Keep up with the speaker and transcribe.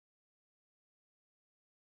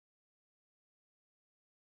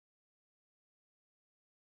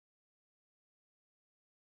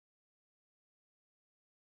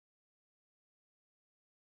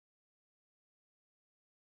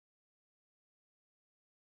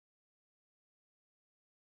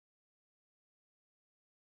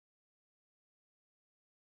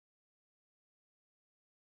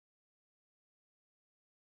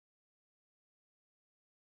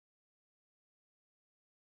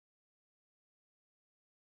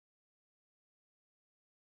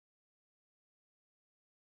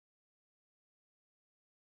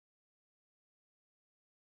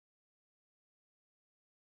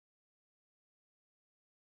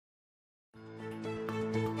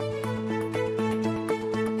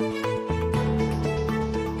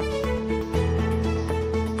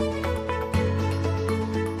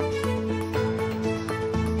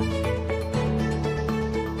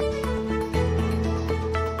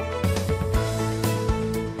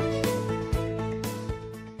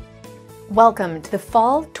Welcome to the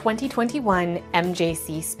Fall 2021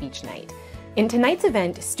 MJC Speech Night. In tonight's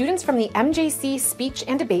event, students from the MJC Speech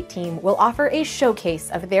and Debate team will offer a showcase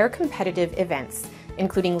of their competitive events,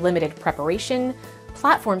 including limited preparation,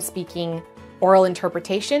 platform speaking, oral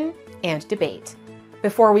interpretation, and debate.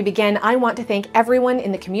 Before we begin, I want to thank everyone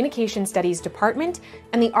in the Communication Studies Department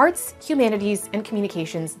and the Arts, Humanities, and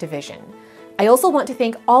Communications Division. I also want to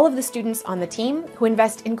thank all of the students on the team who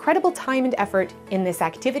invest incredible time and effort in this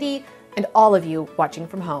activity, and all of you watching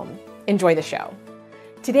from home. Enjoy the show.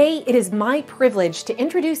 Today, it is my privilege to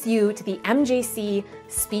introduce you to the MJC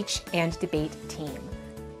Speech and Debate team.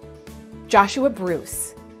 Joshua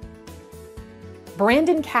Bruce,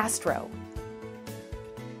 Brandon Castro,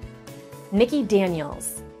 Nikki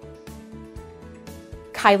Daniels,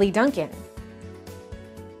 Kylie Duncan,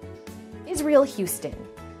 Israel Houston,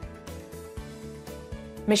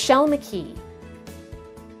 Michelle McKee,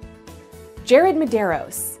 Jared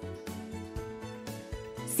Medeiros,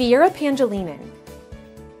 Sierra Pangelinan,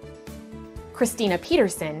 Christina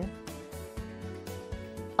Peterson,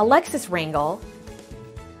 Alexis Rangel,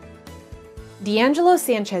 D'Angelo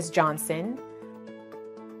Sanchez Johnson,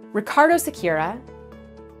 Ricardo Sakira,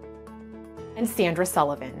 and Sandra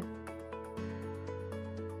Sullivan.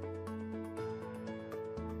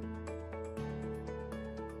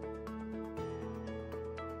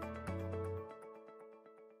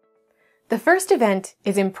 The first event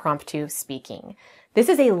is impromptu speaking. This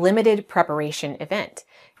is a limited preparation event.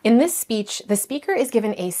 In this speech, the speaker is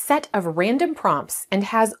given a set of random prompts and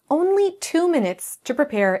has only 2 minutes to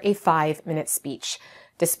prepare a 5-minute speech.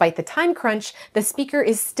 Despite the time crunch, the speaker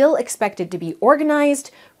is still expected to be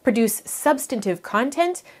organized, produce substantive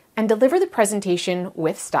content, and deliver the presentation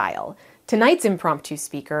with style. Tonight's impromptu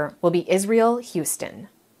speaker will be Israel Houston.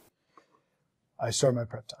 I start my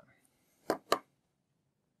prep time.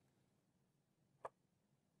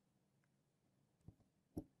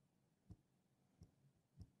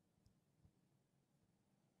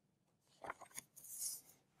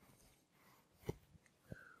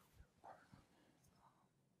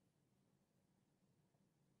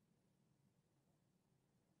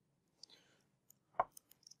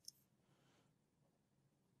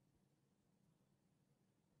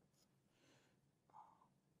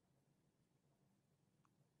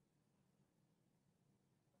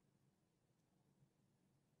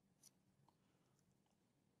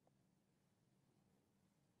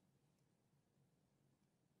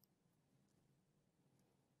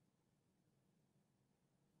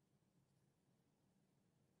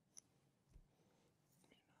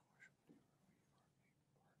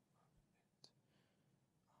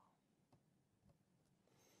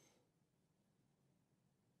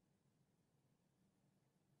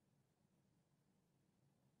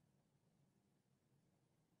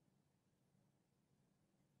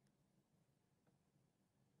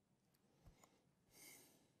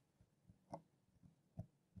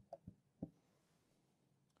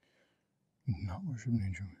 Not worship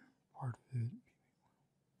nature, part of it.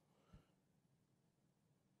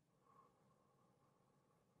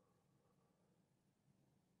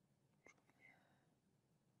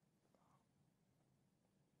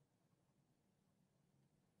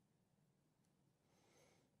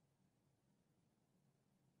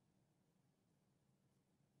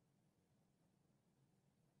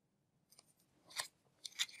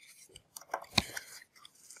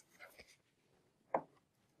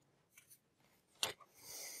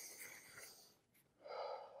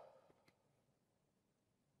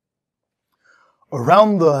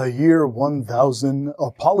 Around the year 1000,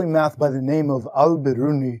 a polymath by the name of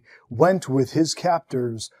Al-Biruni went with his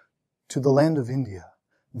captors to the land of India.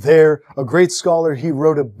 There, a great scholar, he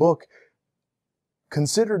wrote a book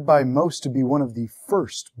considered by most to be one of the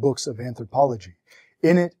first books of anthropology.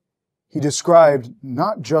 In it, he described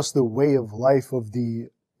not just the way of life of the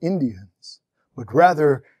Indians, but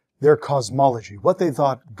rather their cosmology, what they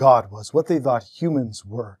thought God was, what they thought humans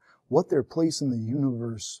were, what their place in the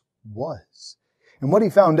universe was. And what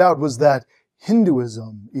he found out was that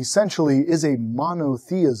Hinduism essentially is a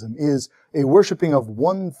monotheism, is a worshiping of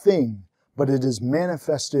one thing, but it is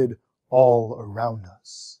manifested all around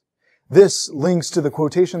us. This links to the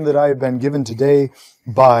quotation that I have been given today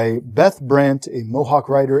by Beth Brandt, a Mohawk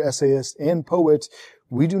writer, essayist, and poet.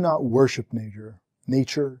 We do not worship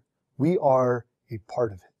nature. We are a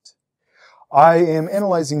part of it. I am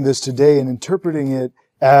analyzing this today and interpreting it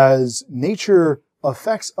as nature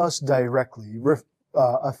affects us directly,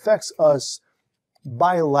 affects us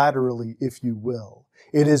bilaterally, if you will.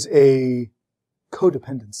 It is a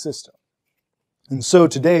codependent system. And so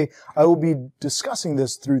today I will be discussing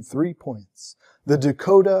this through 3 points. The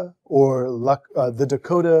Dakota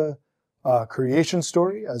creation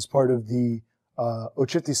story as part of the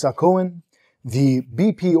Ochitisacoan, the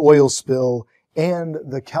BP oil spill, and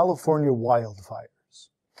the California wildfires.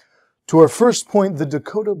 To our first point, the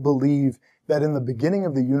Dakota believe that in the beginning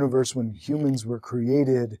of the universe, when humans were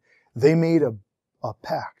created, they made a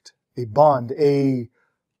pact, a bond, a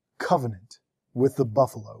covenant with the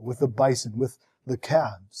buffalo, with the bison, with the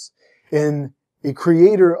calves. And a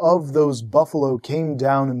creator of those buffalo came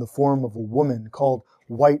down in the form of a woman called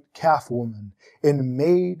White Calf Woman and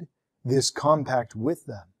made this compact with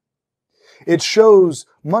them. It shows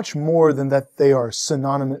much more than that they are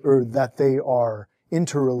synonymous or that they are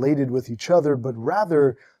interrelated with each other, but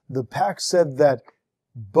rather the pact said that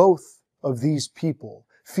both of these people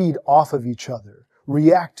feed off of each other,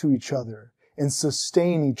 react to each other, and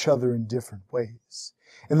sustain each other in different ways.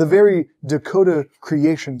 In the very Dakota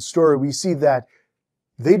creation story, we see that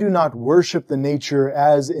they do not worship the nature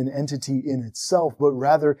as an entity in itself, but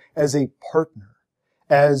rather as a partner,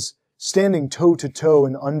 as standing toe to toe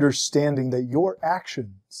and understanding that your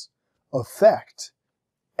actions affect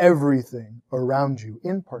everything around you,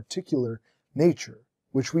 in particular nature,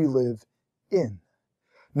 which we live in.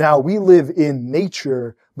 Now, we live in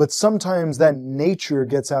nature, but sometimes that nature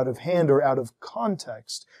gets out of hand or out of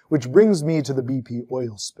context, which brings me to the BP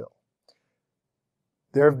oil spill.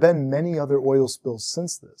 There have been many other oil spills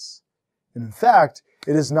since this, and in fact,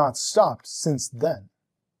 it has not stopped since then.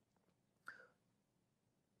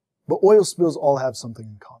 But oil spills all have something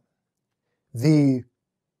in common. The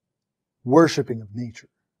worshiping of nature.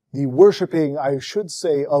 The worshiping, I should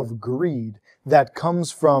say, of greed that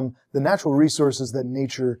comes from the natural resources that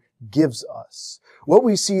nature gives us. What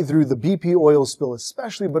we see through the BP oil spill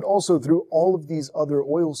especially, but also through all of these other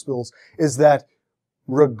oil spills, is that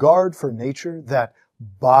regard for nature, that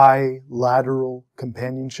bilateral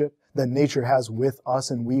companionship that nature has with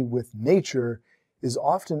us and we with nature, is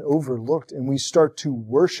often overlooked, and we start to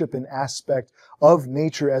worship an aspect of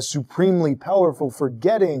nature as supremely powerful,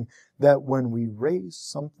 forgetting that when we raise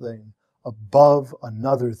something above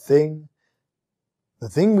another thing, the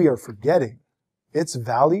thing we are forgetting, its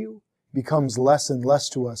value becomes less and less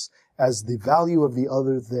to us as the value of the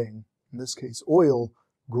other thing, in this case oil,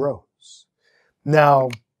 grows. Now,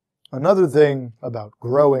 another thing about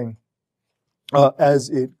growing, as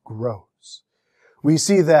it grows, we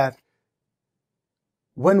see that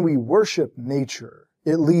when we worship nature,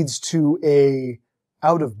 it leads to a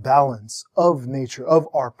out of balance of nature, of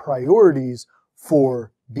our priorities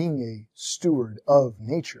for being a steward of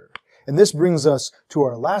nature. And this brings us to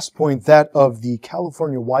our last point, that of the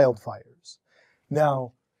California wildfires.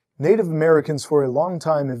 Now, Native Americans for a long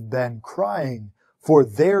time have been crying for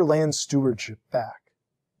their land stewardship back,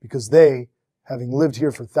 because they, having lived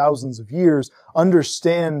here for thousands of years,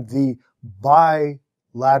 understand the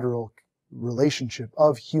bilateral relationship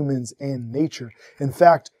of humans and nature. In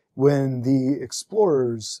fact, when the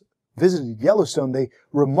explorers visited Yellowstone, they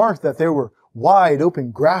remarked that there were wide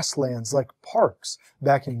open grasslands like parks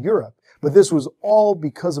back in Europe. But this was all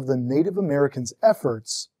because of the Native Americans'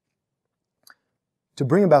 efforts to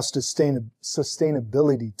bring about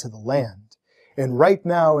sustainability to the land. And right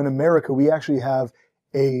now in America, we actually have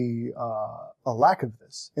a lack of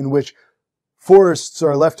this, in which forests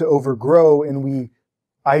are left to overgrow and we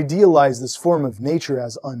idealize this form of nature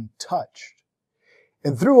as untouched.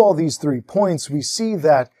 And through all these 3 points, we see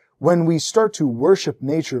that when we start to worship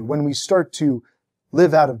nature, when we start to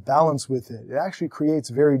live out of balance with it, it actually creates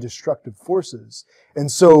very destructive forces.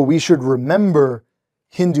 And so we should remember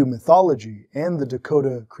Hindu mythology and the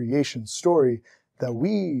Dakota creation story, that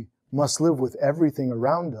we must live with everything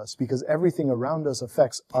around us, because everything around us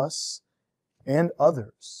affects us and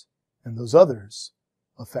others, and those others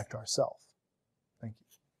affect ourselves. Thank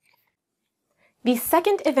you. The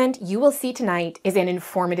second event you will see tonight is an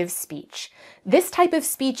informative speech. This type of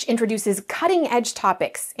speech introduces cutting-edge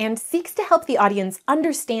topics and seeks to help the audience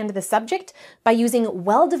understand the subject by using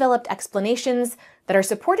well-developed explanations that are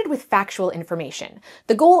supported with factual information.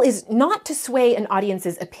 The goal is not to sway an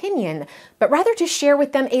audience's opinion, but rather to share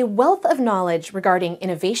with them a wealth of knowledge regarding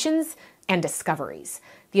innovations and discoveries.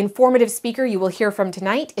 The informative speaker you will hear from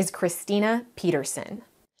tonight is Christina Peterson.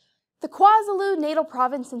 The KwaZulu-Natal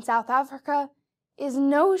province in South Africa is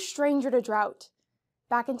no stranger to drought.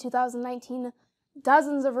 Back in 2019,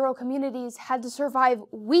 dozens of rural communities had to survive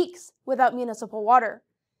weeks without municipal water,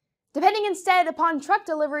 depending instead upon truck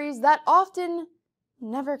deliveries that often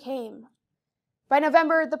never came. By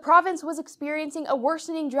November, the province was experiencing a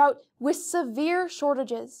worsening drought with severe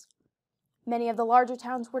shortages. Many of the larger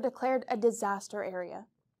towns were declared a disaster area.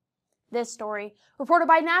 This story, reported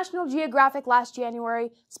by National Geographic last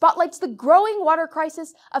January, spotlights the growing water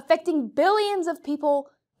crisis affecting billions of people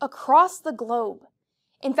across the globe.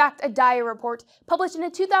 In fact, a dire report published in a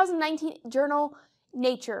 2019 journal,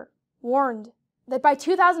 Nature, warned that by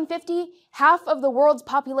 2050, half of the world's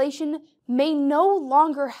population may no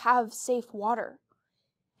longer have safe water.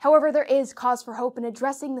 However, there is cause for hope in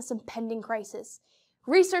addressing this impending crisis.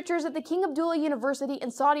 Researchers at the King Abdullah University in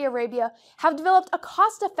Saudi Arabia have developed a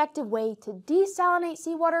cost-effective way to desalinate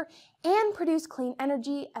seawater and produce clean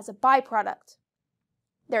energy as a byproduct.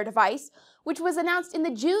 Their device, which was announced in the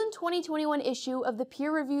June 2021 issue of the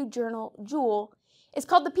peer-reviewed journal Joule, is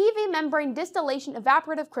called the PV Membrane Distillation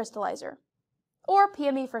Evaporative Crystallizer, or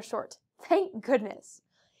PME for short. Thank goodness.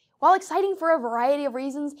 While exciting for a variety of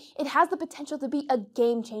reasons, it has the potential to be a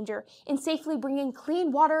game changer in safely bringing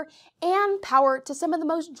clean water and power to some of the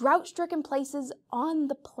most drought-stricken places on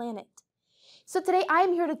the planet. So today I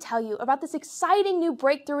am here to tell you about this exciting new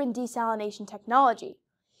breakthrough in desalination technology.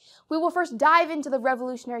 We will first dive into the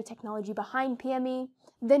revolutionary technology behind PME,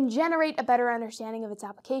 then generate a better understanding of its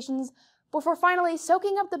applications, before finally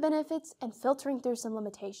soaking up the benefits and filtering through some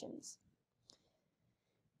limitations.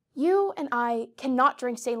 You and I cannot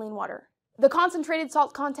drink saline water. The concentrated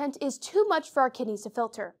salt content is too much for our kidneys to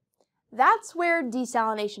filter. That's where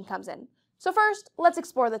desalination comes in. So first, let's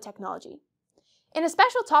explore the technology. In a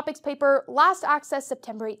special topics paper, last accessed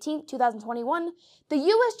September 18, 2021, the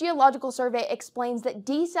U.S. Geological Survey explains that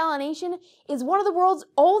desalination is one of the world's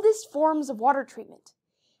oldest forms of water treatment.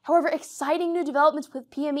 However, exciting new developments with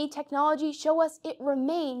PME technology show us it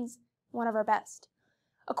remains one of our best.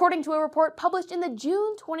 According to a report published in the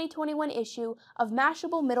June 2021 issue of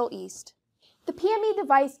Mashable Middle East, the PME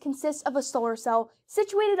device consists of a solar cell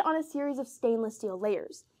situated on a series of stainless steel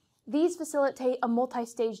layers. These facilitate a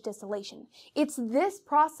multi-stage distillation. It's this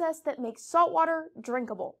process that makes salt water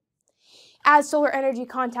drinkable. As solar energy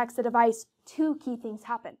contacts the device, two key things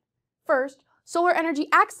happen. First, solar energy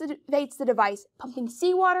activates the device, pumping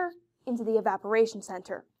seawater into the evaporation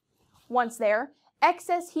center. Once there,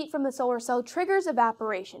 excess heat from the solar cell triggers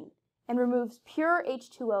evaporation and removes pure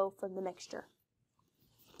H2O from the mixture.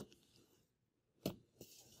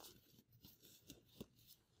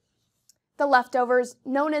 The leftovers,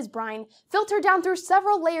 known as brine, filter down through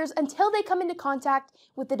several layers until they come into contact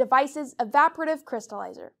with the device's evaporative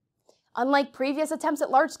crystallizer. Unlike previous attempts at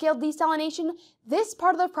large-scale desalination, this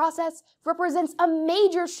part of the process represents a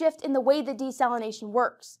major shift in the way that desalination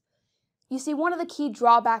works. You see, one of the key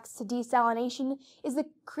drawbacks to desalination is the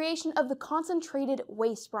creation of the concentrated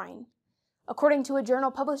waste brine. According to a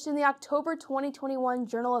journal published in the October 2021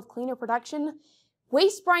 Journal of Cleaner Production,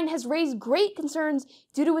 waste brine has raised great concerns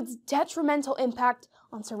due to its detrimental impact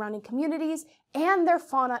on surrounding communities and their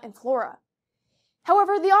fauna and flora.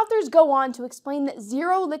 However, the authors go on to explain that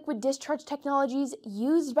zero liquid discharge technologies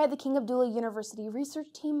used by the King Abdullah University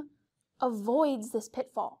research team avoids this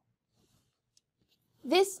pitfall.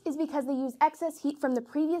 This is because they use excess heat from the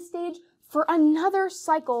previous stage for another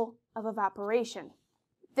cycle of evaporation.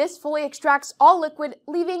 This fully extracts all liquid,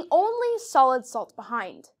 leaving only solid salt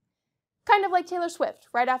behind. Kind of like Taylor Swift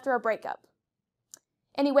right after a breakup.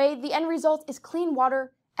 Anyway, the end result is clean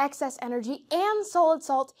water, excess energy, and solid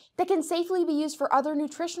salt that can safely be used for other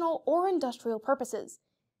nutritional or industrial purposes.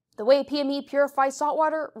 The way PME purifies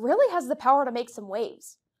saltwater really has the power to make some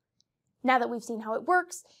waves. Now that we've seen how it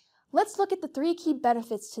works, let's look at the three key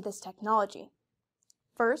benefits to this technology.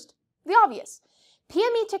 First, the obvious.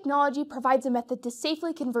 PME technology provides a method to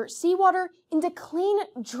safely convert seawater into clean,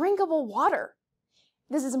 drinkable water.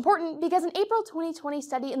 This is important because an April 2020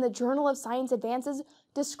 study in the Journal of Science Advances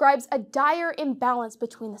describes a dire imbalance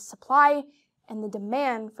between the supply and the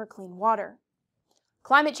demand for clean water.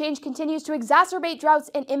 Climate change continues to exacerbate droughts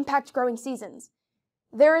and impact growing seasons.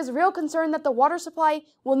 There is real concern that the water supply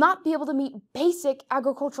will not be able to meet basic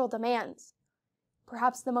agricultural demands.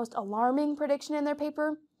 Perhaps the most alarming prediction in their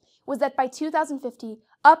paper was that by 2050,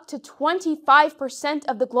 up to 25%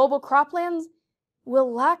 of the global croplands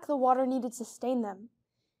will lack the water needed to sustain them.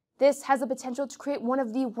 This has the potential to create one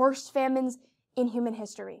of the worst famines in human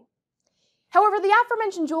history. However, the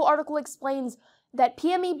aforementioned Joule article explains that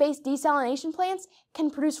PME-based desalination plants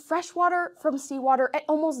can produce fresh water from seawater at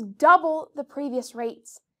almost double the previous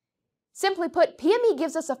rates. Simply put, PME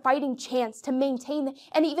gives us a fighting chance to maintain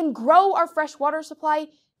and even grow our fresh water supply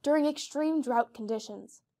during extreme drought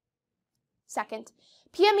conditions. Second,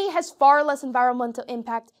 PME has far less environmental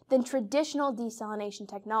impact than traditional desalination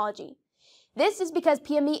technology. This is because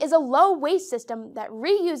PME is a low waste system that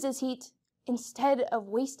reuses heat instead of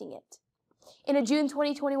wasting it. In a June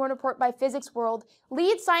 2021 report by Physics World,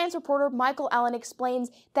 lead science reporter Michael Allen explains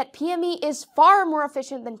that PME is far more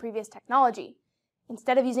efficient than previous technology.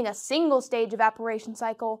 Instead of using a single-stage evaporation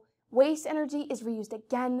cycle, waste energy is reused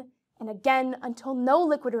again and again until no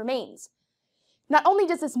liquid remains. Not only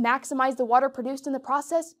does this maximize the water produced in the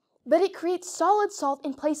process, but it creates solid salt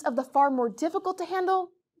in place of the far more difficult to handle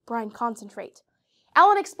brine concentrate.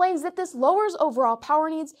 Allen explains that this lowers overall power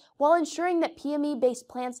needs while ensuring that PME-based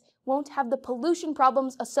plants won't have the pollution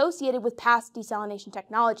problems associated with past desalination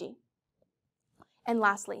technology. And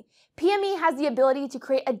lastly, PME has the ability to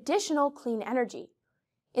create additional clean energy.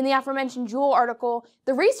 In the aforementioned Joule article,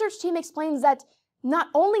 the research team explains that not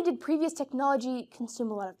only did previous technology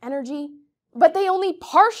consume a lot of energy, but they only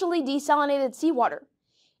partially desalinated seawater.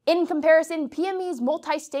 In comparison, PME's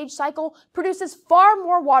multi-stage cycle produces far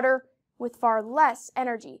more water with far less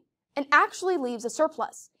energy, and actually leaves a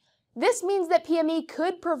surplus. This means that PME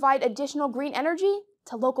could provide additional green energy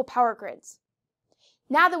to local power grids.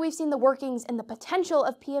 Now that we've seen the workings and the potential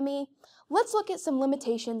of PME, let's look at some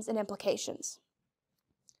limitations and implications.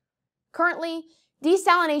 Currently,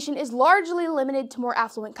 desalination is largely limited to more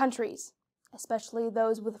affluent countries, especially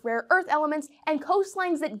those with rare earth elements and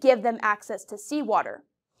coastlines that give them access to seawater.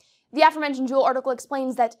 The aforementioned Joule article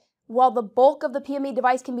explains that while the bulk of the PME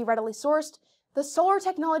device can be readily sourced, the solar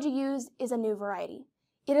technology used is a new variety.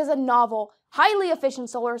 It is a novel, highly efficient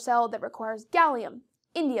solar cell that requires gallium,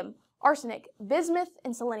 indium, arsenic, bismuth,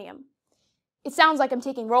 and selenium. It sounds like I'm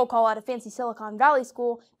taking roll call at a fancy Silicon Valley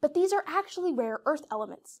school, but these are actually rare earth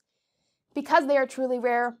elements. Because they are truly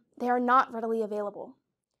rare, they are not readily available.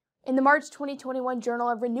 In the March 2021 Journal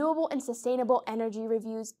of Renewable and Sustainable Energy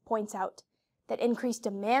Reviews points out that increased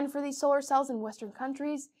demand for these solar cells in Western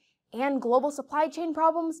countries and global supply chain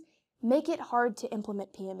problems make it hard to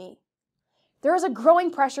implement PME. There is a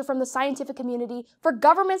growing pressure from the scientific community for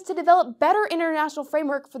governments to develop better international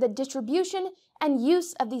framework for the distribution and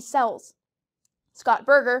use of these cells. Scott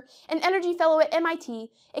Berger, an energy fellow at MIT,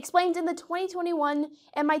 explains in the 2021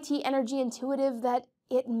 MIT Energy Intuitive that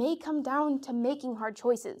it may come down to making hard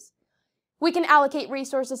choices. We can allocate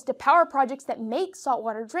resources to power projects that make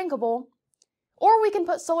saltwater drinkable, or we can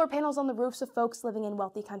put solar panels on the roofs of folks living in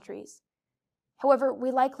wealthy countries. However,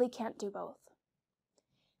 we likely can't do both.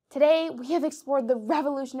 Today, we have explored the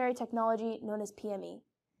revolutionary technology known as PME.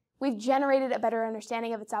 We've generated a better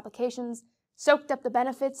understanding of its applications, soaked up the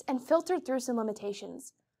benefits, and filtered through some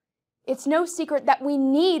limitations. It's no secret that we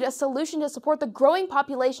need a solution to support the growing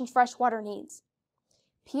population's freshwater needs.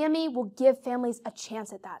 PME will give families a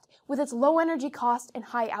chance at that, with its low energy cost and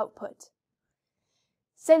high output.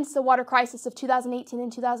 Since the water crisis of 2018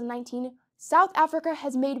 and 2019, South Africa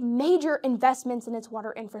has made major investments in its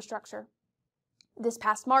water infrastructure. This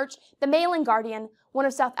past March, the Mail and Guardian, one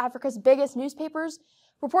of South Africa's biggest newspapers,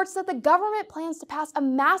 reports that the government plans to pass a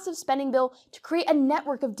massive spending bill to create a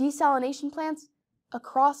network of desalination plants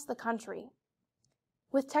across the country.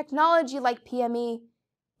 With technology like PME,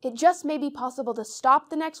 it just may be possible to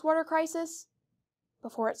stop the next water crisis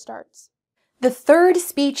before it starts. The third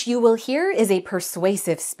speech you will hear is a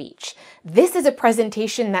persuasive speech. This is a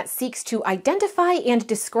presentation that seeks to identify and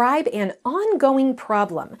describe an ongoing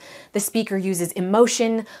problem. The speaker uses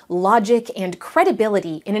emotion, logic, and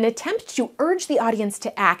credibility in an attempt to urge the audience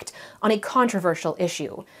to act on a controversial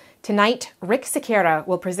issue. Tonight, Rick Sequeira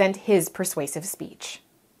will present his persuasive speech.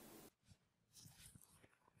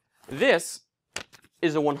 This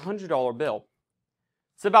is a $100 bill.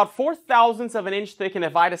 It's about 4/1000ths of an inch thick, and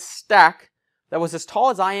if I had a stack that was as tall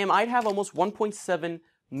as I am, I'd have almost $1.7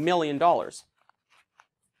 million.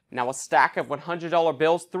 Now a stack of $100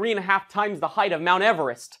 bills, 3.5 times the height of Mount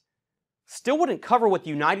Everest, still wouldn't cover what the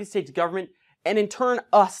United States government and in turn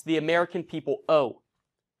us, the American people, owe.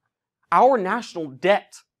 Our national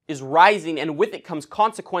debt is rising, and with it comes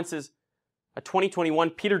consequences. A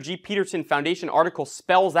 2021 Peter G. Peterson Foundation article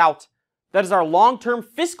spells out that as our long-term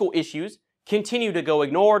fiscal issues continue to go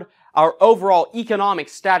ignored, our overall economic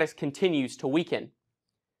status continues to weaken.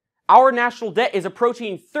 Our national debt is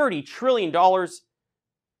approaching $30 trillion,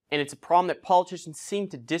 and it's a problem that politicians seem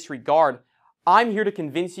to disregard. I'm here to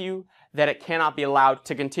convince you that it cannot be allowed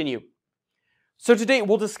to continue. So today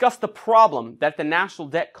we'll discuss the problem that the national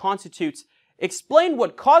debt constitutes, explain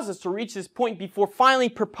what caused us to reach this point before finally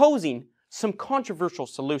proposing some controversial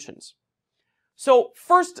solutions. So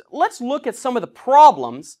first, let's look at some of the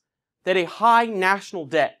problems that a high national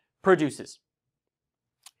debt produces.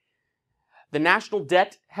 The national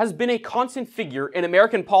debt has been a constant figure in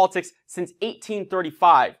American politics since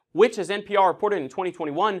 1835, which, as NPR reported in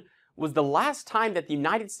 2021, was the last time that the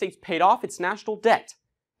United States paid off its national debt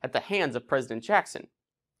at the hands of President Jackson.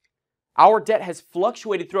 Our debt has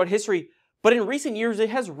fluctuated throughout history, but in recent years it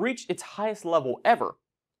has reached its highest level ever.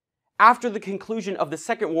 After the conclusion of the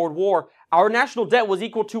Second World War, our national debt was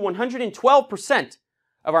equal to 112%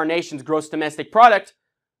 of our nation's gross domestic product,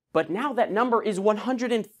 but now that number is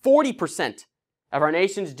 140% of our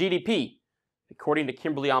nation's GDP, according to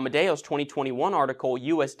Kimberly Amadeo's 2021 article,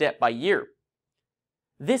 U.S. Debt by Year.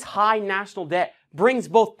 This high national debt brings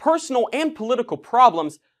both personal and political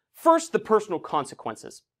problems. First, the personal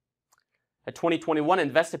consequences. A 2021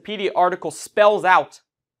 Investopedia article spells out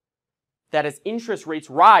that as interest rates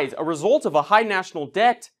rise, a result of a high national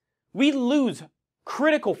debt, we lose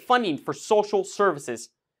critical funding for social services.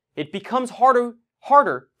 It becomes harder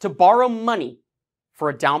to borrow money for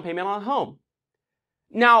a down payment on a home.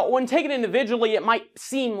 Now, when taken individually, it might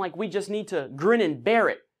seem like we just need to grin and bear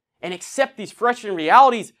it and accept these frustrating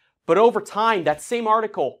realities, but over time, that same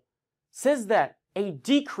article says that a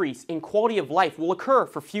decrease in quality of life will occur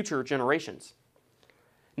for future generations.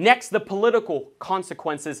 Next, the political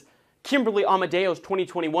consequences. Kimberly Amadeo's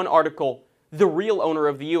 2021 article, The Real Owner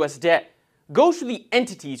of the U.S. Debt, goes to the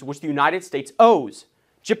entities which the United States owes.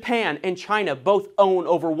 Japan and China both own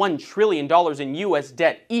over $1 trillion in U.S.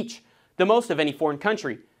 debt each, the most of any foreign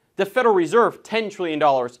country. The Federal Reserve, $10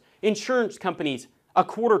 trillion. Insurance companies,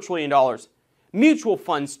 $250 billion. Mutual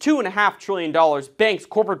funds, $2.5 trillion. Banks,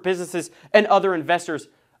 corporate businesses, and other investors,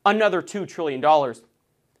 another $2 trillion.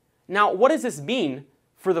 Now, what does this mean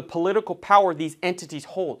for the political power these entities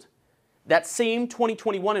hold? That same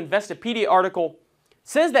 2021 Investopedia article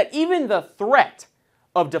says that even the threat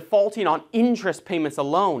of defaulting on interest payments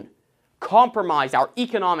alone compromise our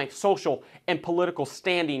economic, social, and political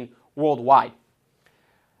standing worldwide.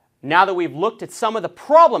 Now that we've looked at some of the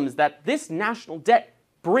problems that this national debt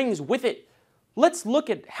brings with it, let's look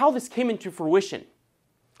at how this came into fruition.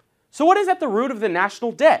 So what is at the root of the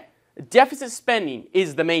national debt? Deficit spending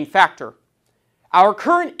is the main factor. Our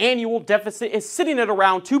current annual deficit is sitting at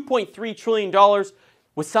around $2.3 trillion,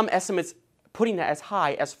 with some estimates putting it as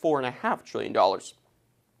high as $4.5 trillion.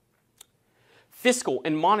 Fiscal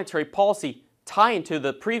and monetary policy tie into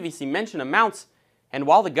the previously mentioned amounts, and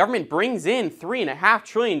while the government brings in $3.5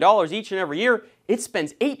 trillion each and every year, it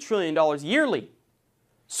spends $8 trillion yearly.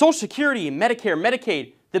 Social Security, Medicare,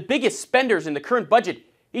 Medicaid, the biggest spenders in the current budget,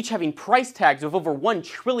 each having price tags of over $1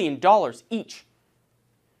 trillion each.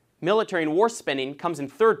 Military and war spending comes in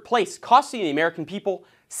third place, costing the American people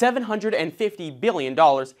 $750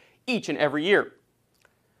 billion each and every year.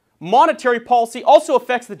 Monetary policy also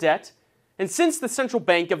affects the debt, and since the Central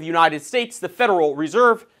Bank of the United States, the Federal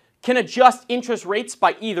Reserve, can adjust interest rates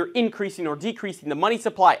by either increasing or decreasing the money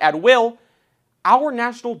supply at will, our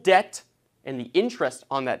national debt and the interest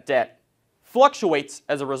on that debt fluctuates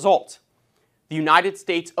as a result. The United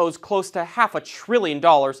States owes close to $500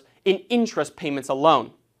 billion in interest payments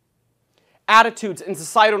alone. Attitudes and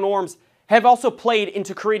societal norms have also played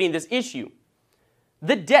into creating this issue.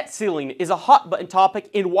 The debt ceiling is a hot-button topic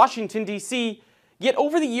in Washington, D.C., yet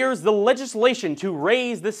over the years, the legislation to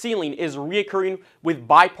raise the ceiling is reoccurring with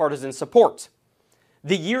bipartisan support.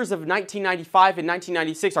 The years of 1995 and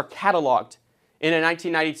 1996 are cataloged in a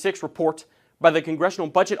 1996 report by the Congressional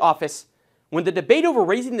Budget Office, when the debate over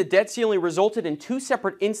raising the debt ceiling resulted in 2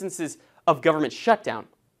 separate instances of government shutdown.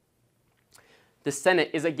 The Senate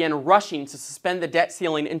is again rushing to suspend the debt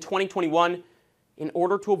ceiling in 2021 in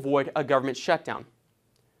order to avoid a government shutdown.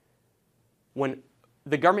 When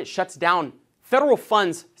the government shuts down, federal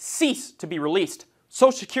funds cease to be released.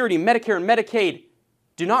 Social Security, Medicare, and Medicaid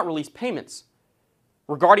do not release payments.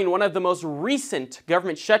 Regarding one of the most recent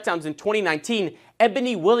government shutdowns in 2019,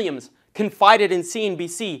 Ebony Williams confided in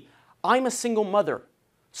CNBC, "I'm a single mother,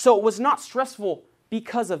 so it was not stressful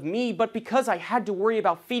because of me, but because I had to worry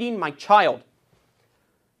about feeding my child."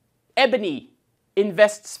 Ebony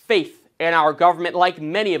invests faith in our government like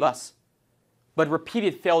many of us, but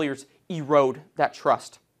repeated failures erode that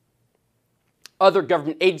trust. Other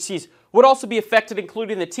government agencies would also be affected,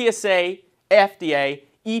 including the TSA, FDA,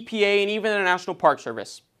 EPA, and even the National Park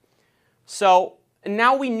Service. So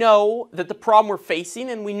now we know that the problem we're facing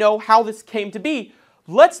and we know how this came to be.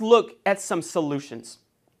 Let's look at some solutions.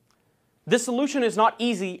 The solution is not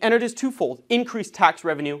easy, and it is twofold: increased tax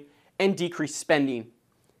revenue and decreased spending.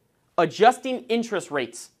 Adjusting interest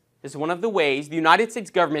rates is one of the ways the United States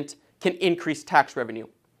government can increase tax revenue.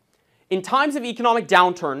 In times of economic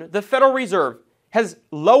downturn, the Federal Reserve has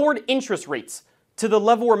lowered interest rates to the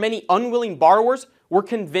level where many unwilling borrowers were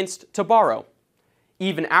convinced to borrow.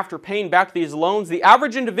 Even after paying back these loans, the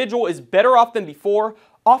average individual is better off than before,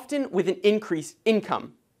 often with an increased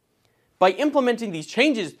income. By implementing these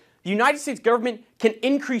changes, the United States government can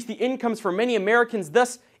increase the incomes for many Americans,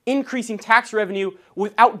 thus increasing tax revenue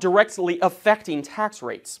without directly affecting tax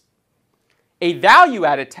rates. A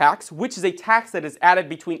value-added tax, which is a tax that is added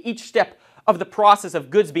between each step of the process of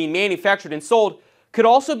goods being manufactured and sold, could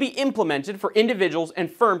also be implemented for individuals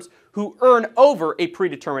and firms who earn over a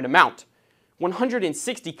predetermined amount.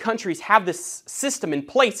 160 countries have this system in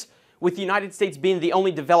place, with the United States being the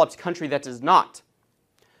only developed country that does not.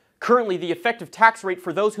 Currently, the effective tax rate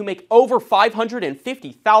for those who make over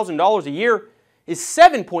 $550,000 a year is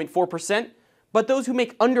 7.4%, but those who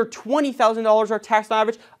make under $20,000 are taxed on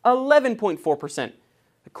average 11.4%,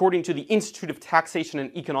 according to the Institute of Taxation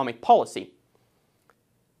and Economic Policy.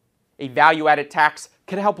 A value-added tax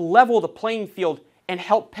could help level the playing field and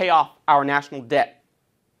help pay off our national debt.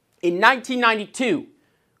 In 1992,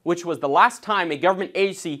 which was the last time a government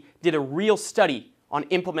agency did a real study on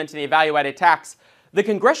implementing a value-added tax, the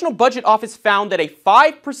Congressional Budget Office found that a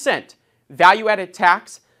 5% value-added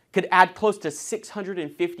tax could add close to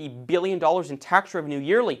 $650 billion in tax revenue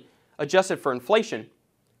yearly, adjusted for inflation.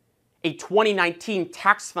 A 2019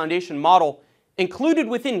 Tax Foundation model included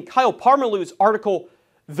within Kyle Parmalew's article,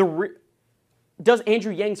 Does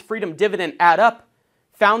Andrew Yang's Freedom Dividend Add Up?,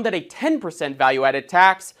 found that a 10% value-added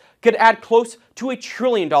tax could add close to $1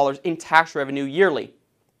 trillion in tax revenue yearly.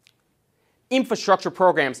 Infrastructure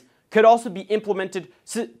programs could also be implemented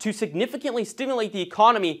to significantly stimulate the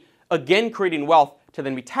economy, again creating wealth to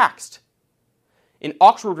then be taxed. An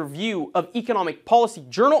Oxford Review of Economic Policy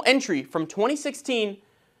journal entry from 2016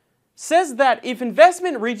 says that if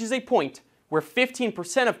investment reaches a point where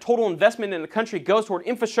 15% of total investment in the country goes toward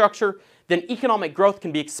infrastructure, then economic growth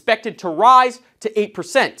can be expected to rise to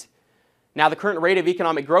 8%. Now, the current rate of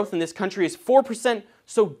economic growth in this country is 4%,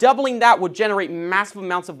 so doubling that would generate massive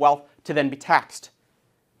amounts of wealth to then be taxed.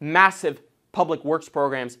 Massive public works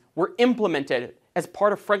programs were implemented as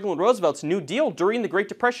part of Franklin Roosevelt's New Deal during the Great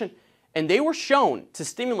Depression, and they were shown to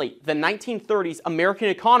stimulate the 1930s American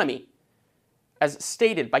economy, as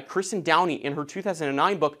stated by Kristen Downey in her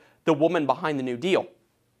 2009 book, The Woman Behind the New Deal.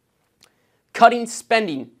 Cutting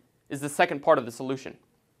spending is the second part of the solution.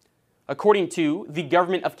 According to the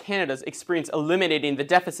Government of Canada's Experience Eliminating the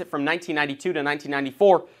Deficit from 1992 to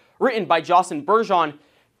 1994, written by Jocelyn Bergeon,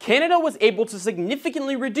 Canada was able to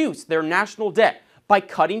significantly reduce their national debt by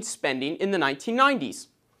cutting spending in the 1990s.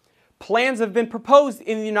 Plans have been proposed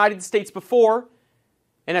in the United States before,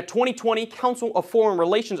 and a 2020 Council of Foreign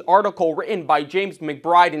Relations article written by James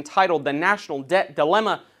McBride entitled The National Debt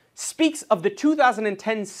Dilemma speaks of the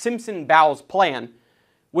 2010 Simpson-Bowles Plan,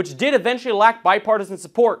 which did eventually lack bipartisan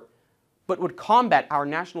support, but would combat our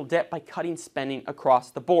national debt by cutting spending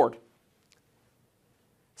across the board.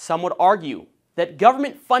 Some would argue that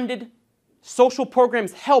government-funded social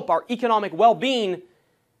programs help our economic well-being.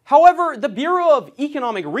 However, the Bureau of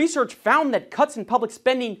Economic Research found that cuts in public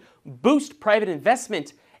spending boost private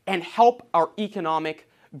investment and help our economic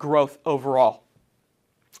growth overall.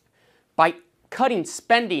 By cutting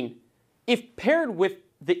spending, if paired with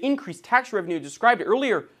the increased tax revenue described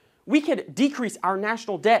earlier, we could decrease our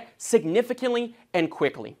national debt significantly and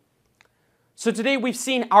quickly. So today we've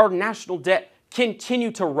seen our national debt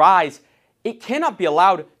continue to rise. It cannot be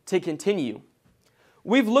allowed to continue.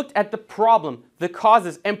 We've looked at the problem, the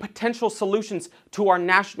causes, and potential solutions to our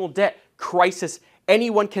national debt crisis.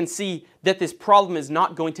 Anyone can see that this problem is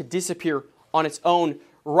not going to disappear on its own.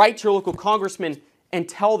 Write to your local congressman and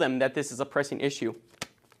tell them that this is a pressing issue.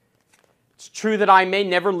 It's true that I may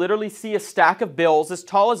never literally see a stack of bills as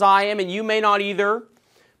tall as I am, and you may not either,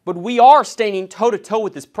 but we are standing toe-to-toe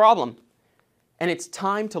with this problem, and it's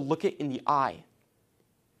time to look it in the eye.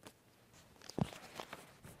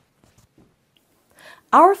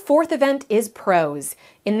 Our fourth event is prose.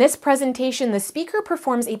 In this presentation, the speaker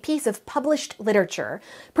performs a piece of published literature.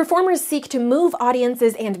 Performers seek to move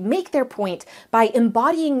audiences and make their point by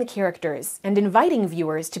embodying the characters and inviting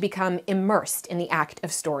viewers to become immersed in the act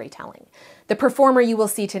of storytelling. The performer you will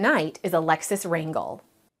see tonight is Alexis Rangel.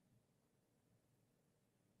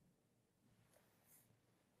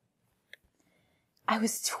 I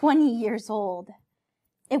was 20 years old.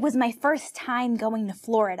 It was my first time going to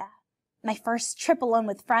Florida. My first trip alone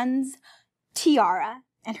with friends, Tiara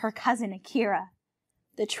and her cousin Akira.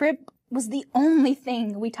 The trip was the only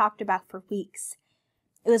thing we talked about for weeks.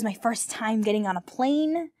 It was my first time getting on a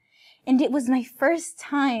plane, and it was my first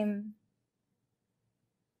time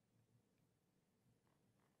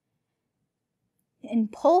in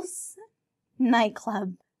Pulse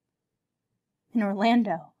nightclub in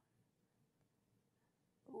Orlando.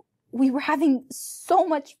 We were having so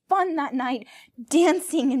much fun that night,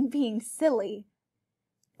 dancing and being silly.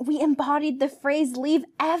 We embodied the phrase, leave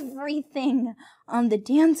everything on the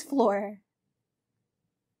dance floor.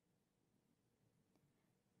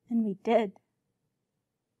 And we did.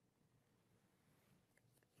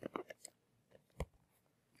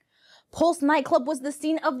 Pulse nightclub was the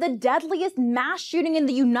scene of the deadliest mass shooting in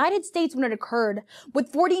the United States when it occurred,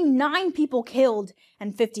 with 49 people killed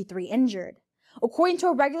and 53 injured. According to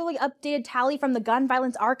a regularly updated tally from the Gun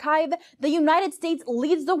Violence Archive, the United States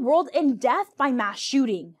leads the world in death by mass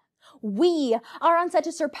shooting. We are on set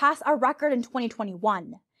to surpass our record in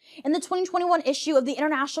 2021. In the 2021 issue of the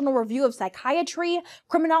International Review of Psychiatry,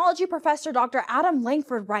 criminology professor Dr. Adam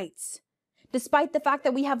Langford writes, despite the fact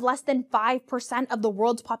that we have less than 5% of the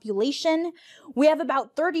world's population, we have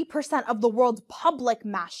about 30% of the world's public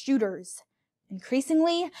mass shooters.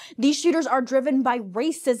 Increasingly, these shooters are driven by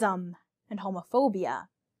racism and homophobia.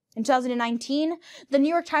 In 2019, the New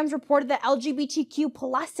York Times reported that LGBTQ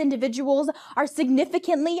plus individuals are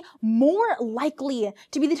significantly more likely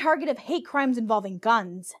to be the target of hate crimes involving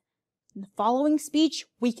guns. In the following speech,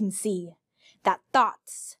 we can see that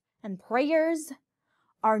thoughts and prayers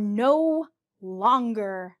are no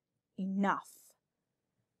longer enough.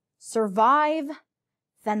 Survive,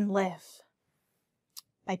 then live.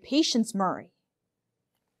 By Patience Murray.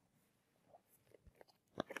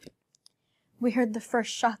 We heard the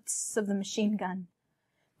first shots of the machine gun.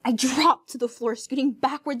 I dropped to the floor, scooting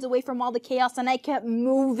backwards away from all the chaos, and I kept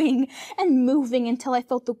moving and moving until I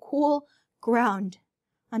felt the cool ground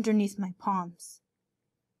underneath my palms.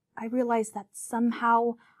 I realized that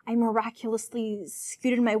somehow I miraculously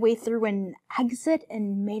scooted my way through an exit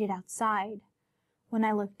and made it outside. When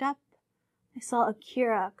I looked up, I saw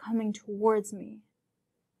Akira coming towards me.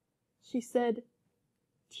 She said,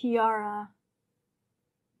 Tiara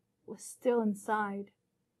was still inside.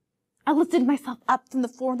 I lifted myself up from the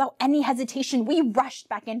floor without any hesitation. We rushed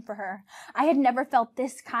back in for her. I had never felt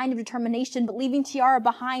this kind of determination, but leaving Tiara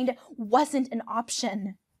behind wasn't an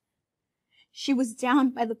option. She was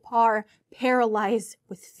down by the bar, paralyzed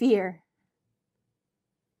with fear.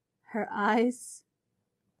 Her eyes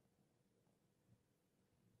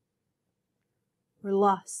were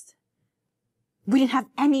lost. We didn't have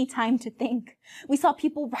any time to think. We saw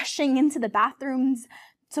people rushing into the bathrooms,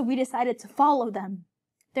 so we decided to follow them.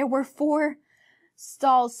 There were 4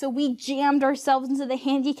 stalls, so we jammed ourselves into the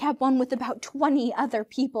handicap one with about 20 other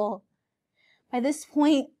people. By this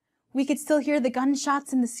point, we could still hear the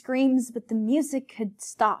gunshots and the screams, but the music had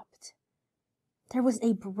stopped. There was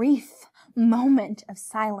a brief moment of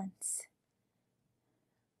silence.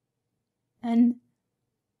 And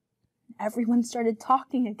everyone started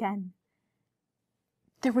talking again.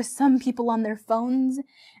 There were some people on their phones,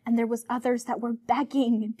 and there was others that were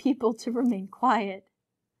begging people to remain quiet.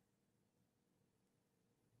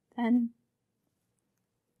 Then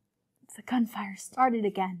the gunfire started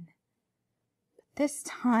again. But this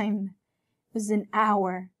time it was in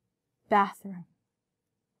our bathroom.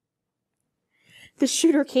 The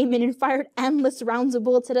shooter came in and fired endless rounds of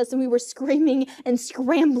bullets at us, and we were screaming and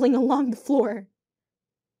scrambling along the floor.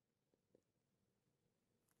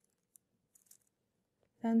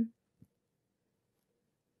 Then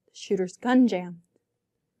the shooter's gun jammed.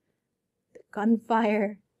 The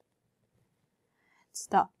gunfire had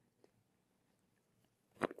stopped.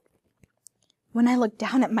 When I looked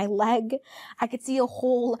down at my leg, I could see a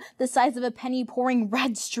hole the size of a penny pouring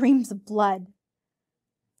red streams of blood.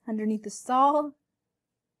 Underneath the stall,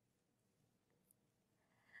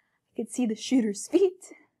 I could see the shooter's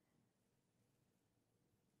feet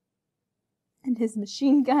and his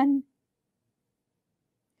machine gun.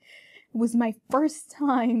 It was my first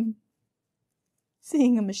time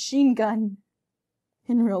seeing a machine gun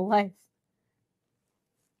in real life.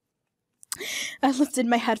 I lifted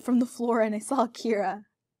my head from the floor and I saw Akira.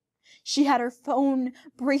 She had her phone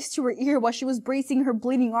braced to her ear while she was bracing her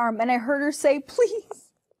bleeding arm, and I heard her say,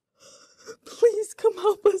 "Please, please come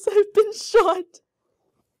help us. I've been shot."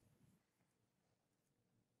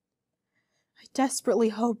 I desperately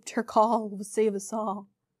hoped her call would save us all.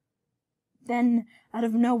 Then, out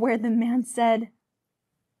of nowhere, the man said,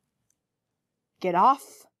 "Get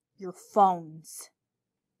off your phones."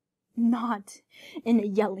 Not in a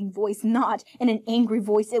yelling voice, not in an angry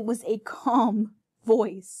voice. It was a calm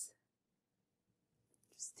voice.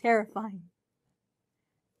 It was terrifying.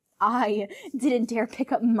 I didn't dare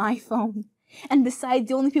pick up my phone. And besides,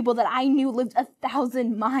 the only people that I knew lived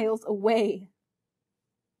 1,000 miles away.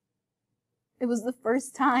 It was the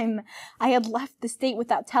first time I had left the state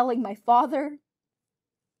without telling my father.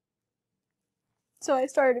 So I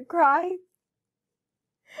started to cry.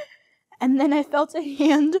 And then I felt a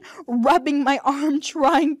hand rubbing my arm,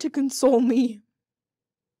 trying to console me.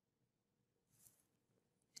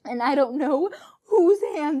 And I don't know whose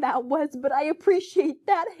hand that was, but I appreciate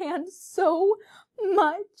that hand so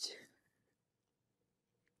much.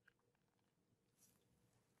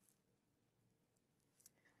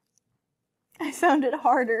 I found it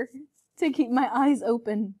harder to keep my eyes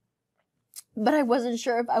open, but I wasn't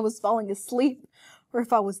sure if I was falling asleep or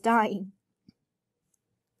if I was dying.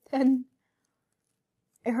 Then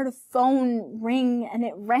I heard a phone ring, and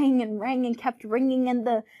it rang and rang and kept ringing, and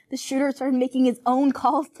the shooter started making his own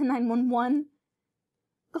calls to 911,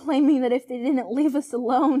 claiming that if they didn't leave us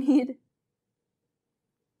alone, he'd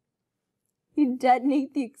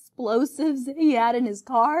detonate the explosives that he had in his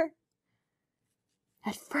car.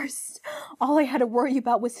 At first, all I had to worry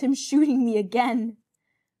about was him shooting me again,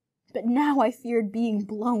 but now I feared being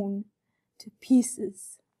blown to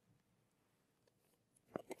pieces.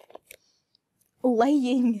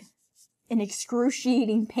 Laying in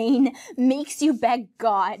excruciating pain makes you beg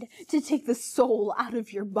God to take the soul out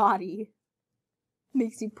of your body.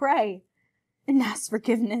 Makes you pray and ask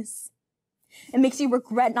forgiveness. It makes you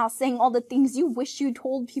regret not saying all the things you wish you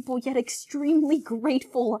told people, yet extremely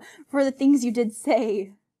grateful for the things you did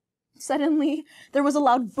say. Suddenly, there was a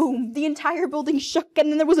loud boom. The entire building shook, and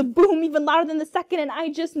then there was a boom even louder than the second, and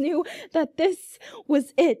I just knew that this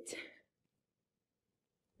was it.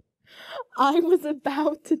 I was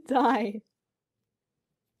about to die.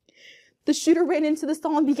 The shooter ran into the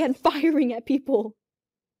stall and began firing at people.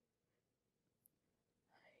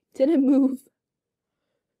 I didn't move.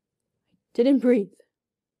 Didn't breathe.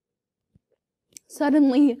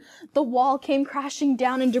 Suddenly, the wall came crashing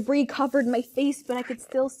down and debris covered my face, but I could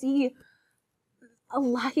still see a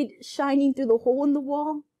light shining through the hole in the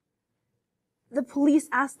wall. The police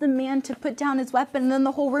asked the man to put down his weapon, and then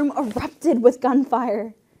the whole room erupted with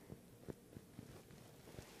gunfire.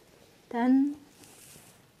 Then,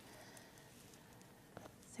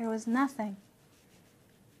 there was nothing.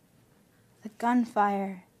 The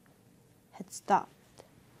gunfire had stopped.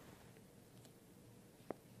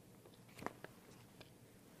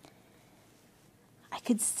 I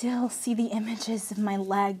could still see the images of my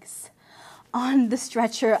legs on the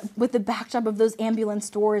stretcher with the backdrop of those ambulance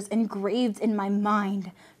doors engraved in my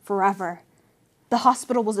mind forever. The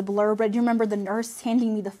hospital was a blur, but I do remember the nurse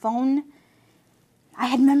handing me the phone. I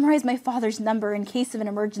had memorized my father's number in case of an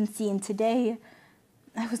emergency, and today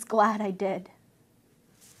I was glad I did.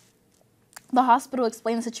 The hospital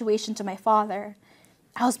explained the situation to my father.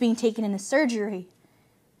 I was being taken into surgery.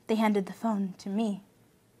 They handed the phone to me.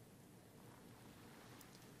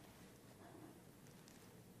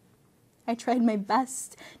 I tried my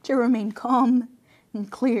best to remain calm and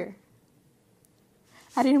clear.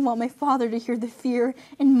 I didn't want my father to hear the fear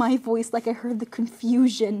in my voice like I heard the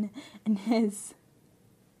confusion in his.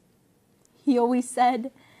 He always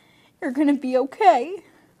said, "You're gonna be okay."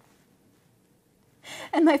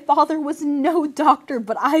 And my father was no doctor,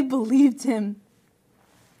 but I believed him.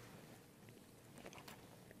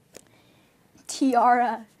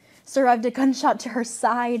 Tiara survived a gunshot to her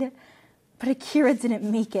side, but Akira didn't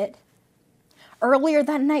make it. Earlier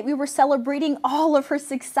that night, we were celebrating all of her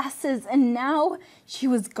successes, and now she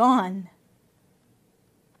was gone.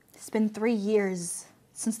 It's been 3 years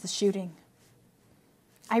since the shooting.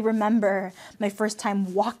 I remember my first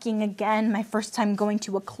time walking again, my first time going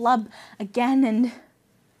to a club again, and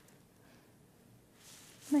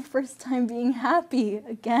my first time being happy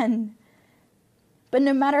again. But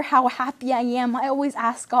no matter how happy I am, I always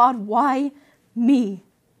ask God, why me?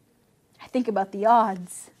 I think about the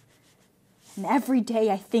odds. And every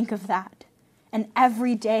day I think of that. And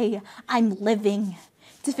every day I'm living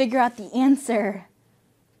to figure out the answer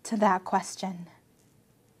to that question.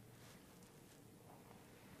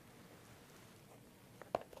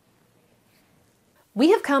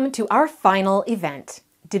 We have come to our final event,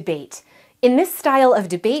 debate. In this style of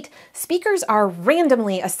debate, speakers are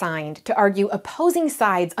randomly assigned to argue opposing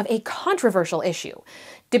sides of a controversial issue.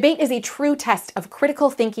 Debate is a true test of critical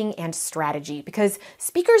thinking and strategy because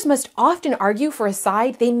speakers must often argue for a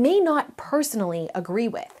side they may not personally agree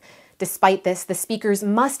with. Despite this, the speakers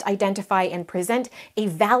must identify and present a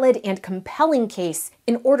valid and compelling case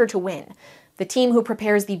in order to win. The team who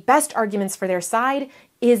prepares the best arguments for their side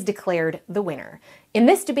is declared the winner. In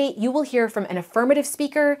this debate, you will hear from an affirmative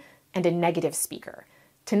speaker and a negative speaker.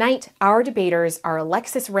 Tonight, our debaters are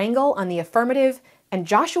Alexis Rangel on the affirmative and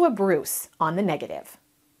Joshua Bruce on the negative.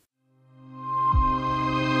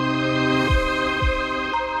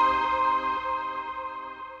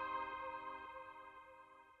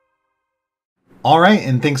 All right,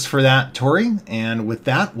 and thanks for that, Tori. And with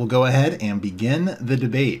that, we'll go ahead and begin the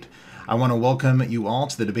debate. I want to welcome you all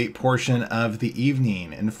to the debate portion of the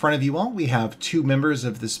evening. In front of you all, we have two members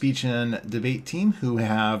of the speech and debate team who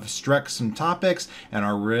have struck some topics and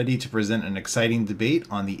are ready to present an exciting debate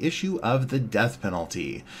on the issue of the death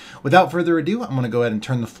penalty. Without further ado, I'm going to go ahead and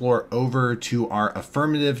turn the floor over to our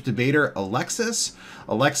affirmative debater, Alexis.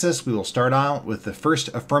 Alexis, we will start out with the first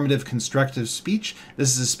affirmative constructive speech.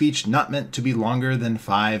 This is a speech not meant to be longer than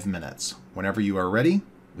 5 minutes. Whenever you are ready,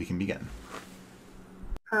 we can begin.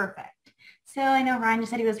 Perfect. So I know Ryan just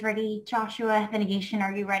said he was ready. Joshua, the negation,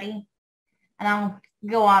 are you ready? And I'll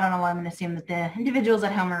go out on a limb and assume that the individuals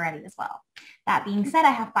at home are ready as well. That being said,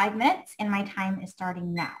 I have 5 minutes and my time is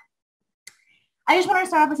starting now. I just wanted to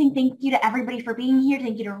start off by saying thank you to everybody for being here.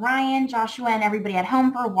 Thank you to Ryan, Joshua, and everybody at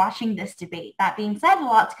home for watching this debate. That being said, a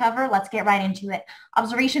lot to cover. Let's get right into it.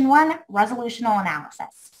 Observation 1, resolutional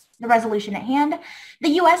analysis. The resolution at hand, the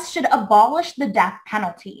U.S. should abolish the death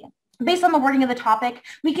penalty. Based on the wording of the topic,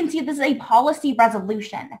 we can see this is a policy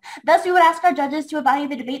resolution. Thus, we would ask our judges to evaluate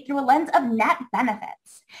the debate through a lens of net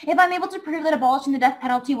benefits. If I'm able to prove that abolishing the death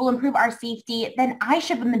penalty will improve our safety, then I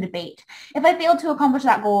should win the debate. If I fail to accomplish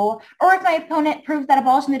that goal, or if my opponent proves that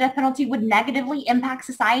abolishing the death penalty would negatively impact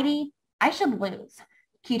society, I should lose.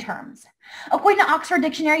 Key terms. According to Oxford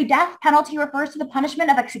Dictionary, death penalty refers to the punishment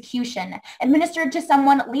of execution administered to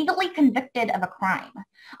someone legally convicted of a crime.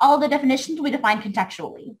 All of the definitions will be defined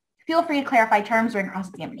contextually. Feel free to clarify terms during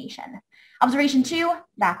cross-examination. Observation 2,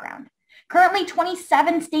 background. Currently,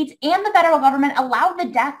 27 states and the federal government allow the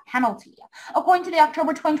death penalty. According to the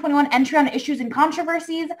October 2021 entry on issues and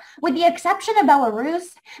controversies, with the exception of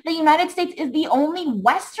Belarus, the United States is the only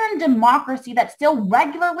Western democracy that still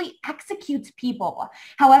regularly executes people.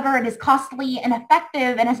 However, it is costly,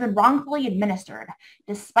 ineffective, and has been wrongfully administered.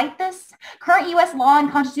 Despite this, current U.S. law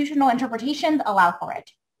and constitutional interpretations allow for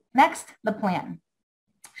it. Next, the plan.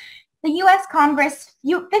 The U.S. Congress,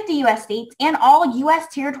 50 U.S. states, and all U.S.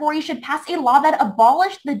 territories should pass a law that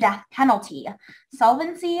abolished the death penalty.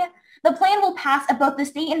 Solvency. The plan will pass at both the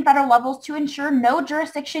state and federal levels to ensure no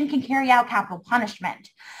jurisdiction can carry out capital punishment.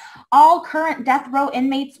 All current death row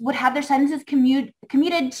inmates would have their sentences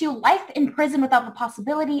commuted to life in prison without the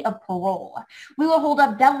possibility of parole. We will hold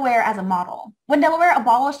up Delaware as a model. When Delaware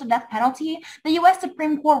abolished the death penalty, the U.S.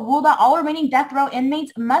 Supreme Court ruled that all remaining death row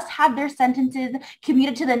inmates must have their sentences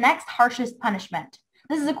commuted to the next harshest punishment.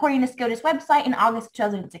 This is according to SCOTUS website in August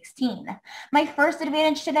 2016. My first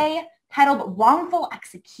advantage today, titled Wrongful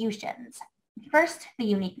Executions. First, the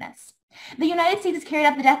uniqueness. The United States has carried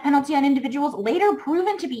out the death penalty on individuals later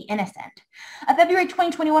proven to be innocent. A February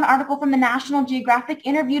 2021 article from the National Geographic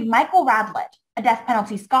interviewed Michael Radlett, a death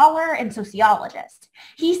penalty scholar and sociologist.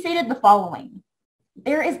 He stated the following: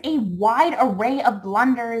 there is a wide array of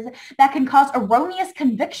blunders that can cause erroneous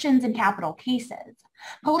convictions in capital cases.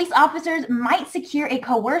 Police officers might secure a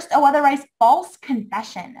coerced or otherwise false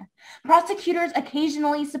confession. Prosecutors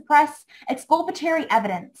occasionally suppress exculpatory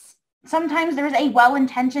evidence. Sometimes there is a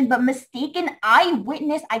well-intentioned but mistaken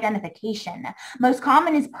eyewitness identification. Most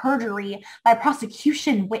common is perjury by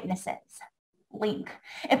prosecution witnesses. Link.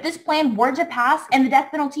 If this plan were to pass and the death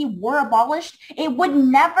penalty were abolished, it would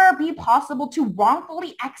never be possible to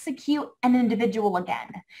wrongfully execute an individual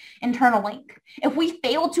again. Internal link. If we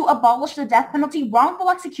fail to abolish the death penalty, wrongful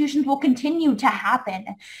executions will continue to happen.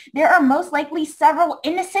 There are most likely several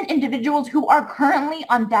innocent individuals who are currently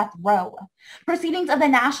on death row. Proceedings of the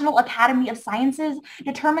National Academy of Sciences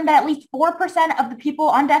determined that at least 4% of the people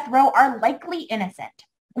on death row are likely innocent.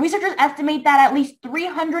 Researchers estimate that at least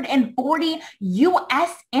 340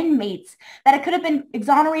 U.S. inmates that could have been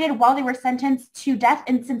exonerated while they were sentenced to death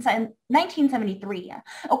since 1973.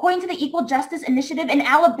 According to the Equal Justice Initiative, in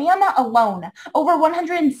Alabama alone, over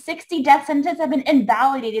 160 death sentences have been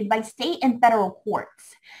invalidated by state and federal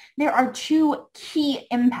courts. There are two key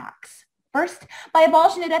impacts. First, by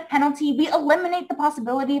abolishing the death penalty, we eliminate the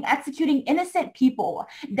possibility of executing innocent people.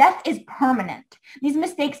 Death is permanent. These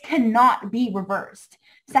mistakes cannot be reversed.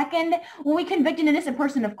 Second, when we convict an innocent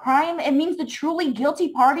person of crime, it means the truly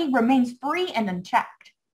guilty party remains free and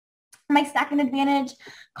unchecked. My second advantage,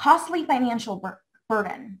 costly financial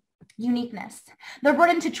burden. Uniqueness. The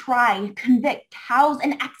burden to try, convict, house,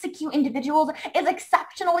 and execute individuals is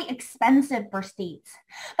exceptionally expensive for states.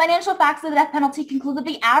 Financial facts of the death penalty conclude that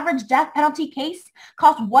the average death penalty case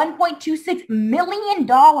costs $1.26 million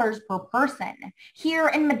per person. Here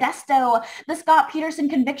in Modesto, the Scott Peterson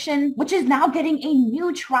conviction, which is now getting a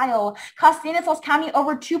new trial, cost Stanislaus County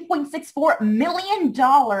over $2.64 million,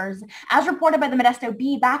 as reported by the Modesto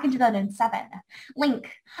Bee back in 2007. Link.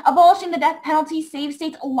 Abolishing the death penalty saves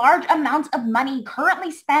states large amounts of money currently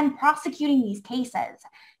spent prosecuting these cases.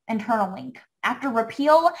 internal link. After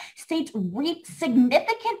repeal, states reaped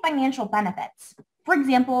significant financial benefits. For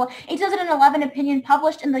example, a 2011 opinion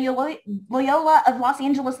published in the Loyola of Los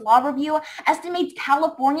Angeles Law Review estimates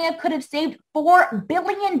California could have saved $4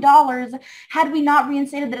 billion had we not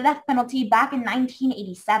reinstated the death penalty back in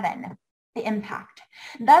 1987. The impact.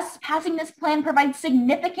 Thus, passing this plan provides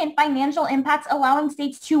significant financial impacts, allowing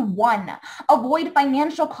states to 1, avoid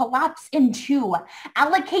financial collapse, and 2,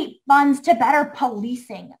 allocate funds to better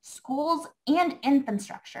policing, schools, and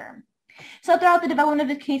infrastructure. So throughout the development of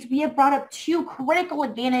this case, we have brought up 2 critical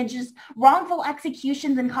advantages, wrongful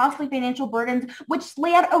executions and costly financial burdens, which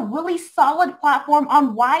lay out a really solid platform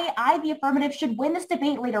on why I, the affirmative, should win this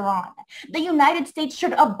debate later on. The United States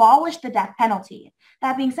should abolish the death penalty.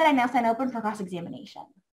 That being said, I now stand open for cross-examination.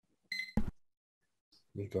 Let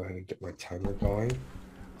me go ahead and get my timer going.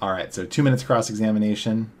 All right, so 2 minutes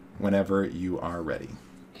cross-examination whenever you are ready.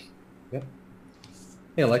 Yep.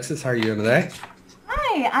 Hey, Alexis, how are you doing today?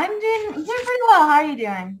 Hi, I'm doing pretty well. How are you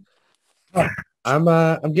doing?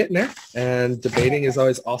 I'm getting there, and debating is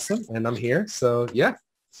always awesome, and I'm here, so yeah.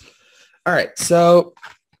 All right, so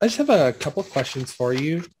I just have a couple of questions for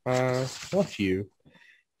you. Well, a few.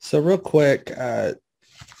 So real quick,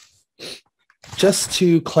 just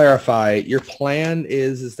to clarify, your plan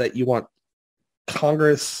is that you want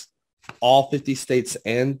Congress, all 50 states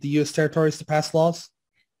and the U.S. territories to pass laws?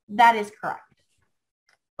 That is correct.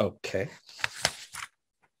 Okay.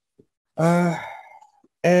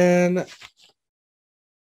 And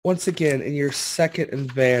once again, in your second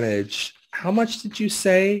advantage, how much did you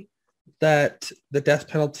say that the death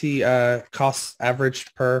penalty costs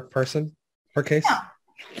average per person, per case? Yeah.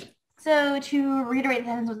 So to reiterate the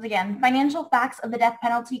sentence once again, financial facts of the death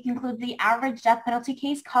penalty conclude the average death penalty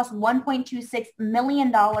case costs $1.26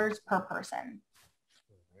 million per person.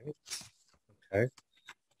 Okay.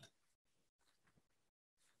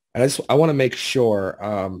 And I want to make sure,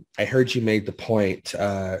 I heard you made the point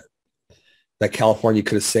that California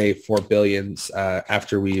could have saved $4 billion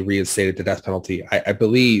after we reinstated the death penalty. I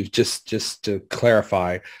believe, just to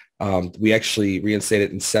clarify, we actually reinstated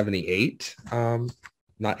it in 78,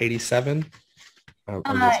 not 87.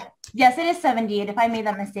 Yes, it is 78. If I made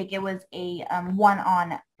that mistake, it was a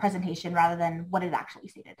one-on presentation rather than what it actually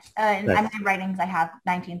stated. In my writings, I have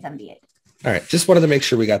 1978. All right. Just wanted to make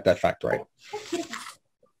sure we got that fact right.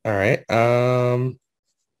 All right. And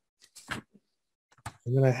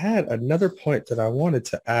then I had another point that I wanted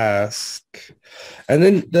to ask. And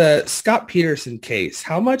then the Scott Peterson case,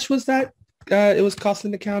 how much was that it was costing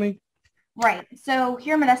the county? Right. So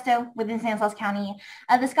here in Modesto, within Stanislaus County,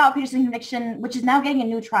 the Scott Peterson conviction, which is now getting a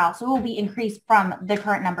new trial, so it will be increased from the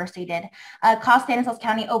current number stated, cost Stanislaus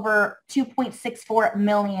County over $2.64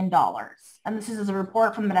 million. And this is a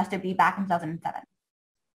report from Modesto B back in 2007.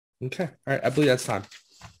 Okay. All right. I believe that's time.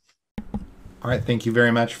 All right, thank you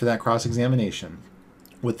very much for that cross-examination.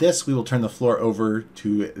 With this, we will turn the floor over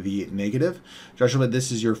to the negative. Joshua,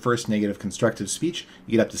 this is your first negative constructive speech.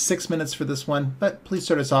 You get up to 6 minutes for this one, but please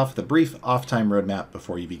start us off with a brief off-time roadmap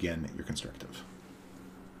before you begin your constructive.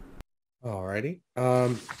 All righty.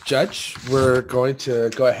 Judge, we're going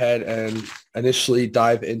to go ahead and initially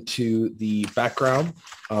dive into the background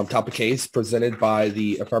topic case presented by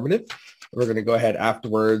the affirmative. We're going to go ahead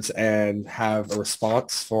afterwards and have a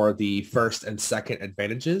response for the first and second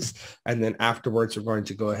advantages. And then afterwards, we're going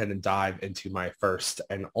to go ahead and dive into my first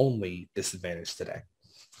and only disadvantage today.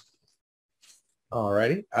 All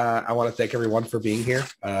righty. I want to thank everyone for being here.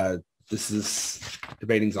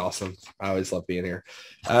 Debating's awesome. I always love being here.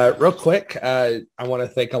 Real quick, I want to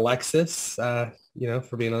thank Alexis, for being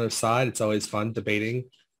on the other side. It's always fun debating.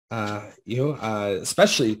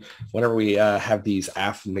 Especially whenever we have these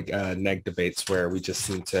neg debates where we just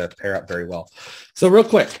seem to pair up very well. So real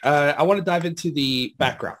quick, I want to dive into the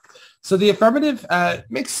background. So the affirmative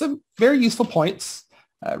makes some very useful points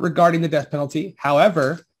regarding the death penalty.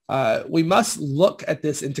 However, we must look at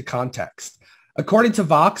this into context. According to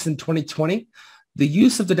Vox in 2020, the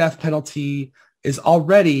use of the death penalty is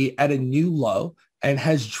already at a new low and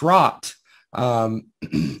has dropped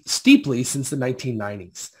steeply since the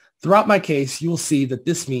 1990s. Throughout my case, you will see that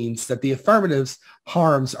this means that the affirmative's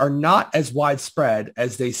harms are not as widespread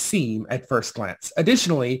as they seem at first glance.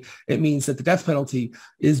 Additionally, it means that the death penalty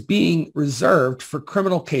is being reserved for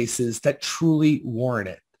criminal cases that truly warrant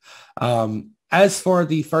it. As for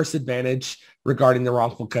the first advantage regarding the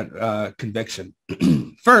wrongful conviction,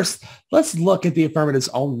 first, let's look at the affirmative's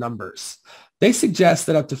own numbers. They suggest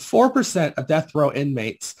that up to 4% of death row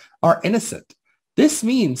inmates are innocent. This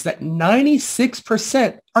means that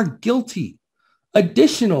 96% are guilty.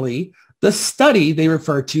 Additionally, The study they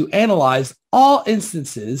refer to analyzed all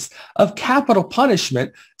instances of capital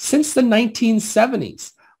punishment since the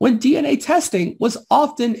 1970s, when DNA testing was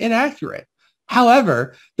often inaccurate.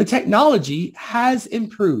 However, the technology has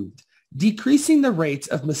improved, decreasing the rates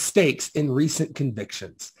of mistakes in recent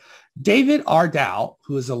convictions. David R. Dow,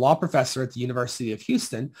 who is a law professor at the University of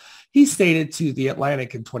Houston, he stated to The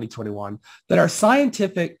Atlantic in 2021 that our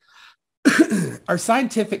scientific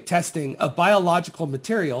testing of biological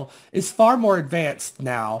material is far more advanced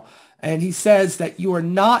now. And he says that you are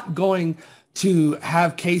not going to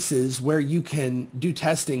have cases where you can do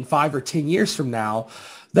testing 5 or 10 years from now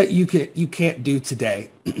that you can't do today.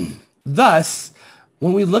 Thus,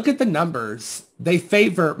 when we look at the numbers, they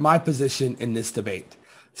favor my position in this debate.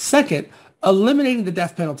 Second, eliminating the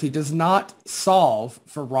death penalty does not solve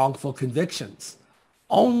for wrongful convictions,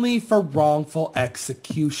 only for wrongful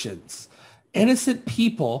executions. Innocent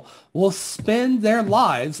people will spend their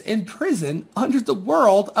lives in prison under the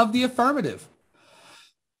world of the affirmative.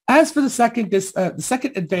 As for the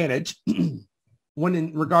second advantage, when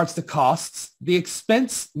in regards to costs, the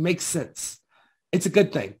expense makes sense. It's a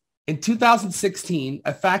good thing. In 2016,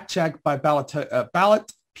 a fact check by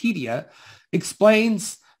Ballotpedia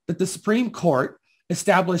explains that the Supreme Court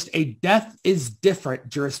established a death is different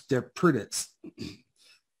jurisprudence.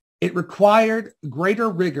 It required greater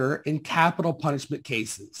rigor in capital punishment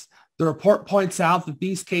cases. The report points out that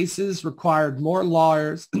these cases required more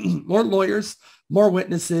lawyers, more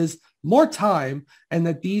witnesses, more time, and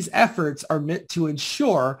that these efforts are meant to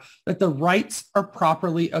ensure that the rights are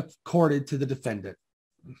properly accorded to the defendant.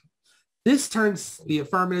 This turns the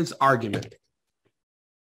affirmative's argument.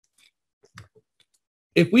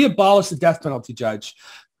 If we abolish the death penalty, Judge,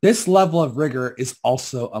 this level of rigor is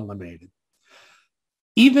also eliminated.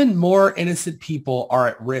 Even more innocent people are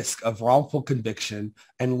at risk of wrongful conviction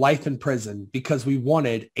and life in prison because we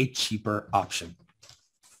wanted a cheaper option.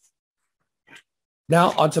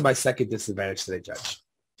 Now, on to my second disadvantage today, Judge.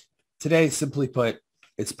 Today, simply put,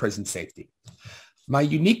 it's prison safety. My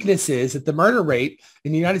uniqueness is that the murder rate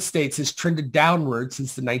in the United States has trended downward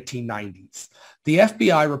since the 1990s. The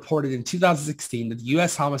FBI reported in 2016 that the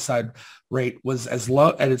U.S. homicide rate was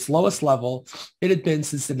at its lowest level it had been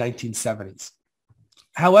since the 1970s.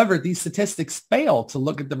 However, these statistics fail to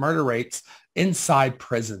look at the murder rates inside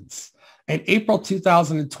prisons. An April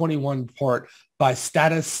 2021 report by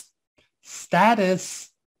Statistia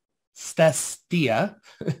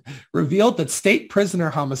revealed that state prisoner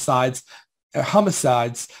homicides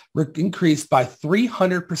increased by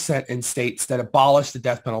 300% in states that abolished the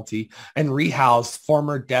death penalty and rehoused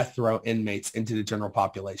former death row inmates into the general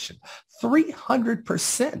population.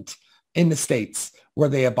 300% in the states where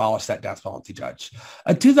they abolished that death penalty, Judge.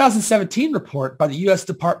 A 2017 report by the U.S.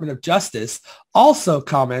 Department of Justice also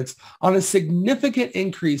comments on a significant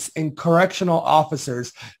increase in correctional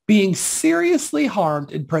officers being seriously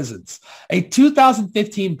harmed in prisons. A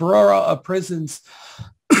 2015 Bureau of Prisons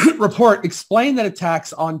report explained that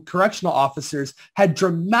attacks on correctional officers had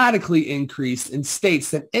dramatically increased in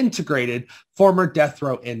states that integrated former death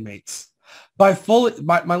row inmates.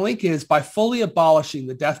 My link is, by fully abolishing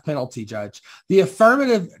the death penalty, Judge, the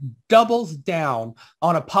affirmative doubles down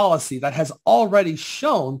on a policy that has already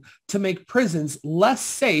shown to make prisons less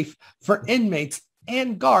safe for inmates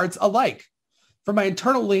and guards alike. For my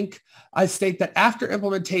internal link, I state that after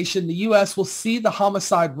implementation, the U.S. will see the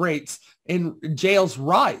homicide rates in jails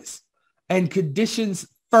rise and conditions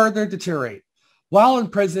further deteriorate. While in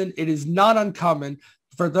prison, it is not uncommon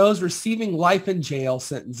for those receiving life in jail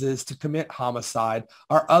sentences to commit homicide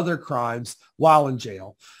or other crimes while in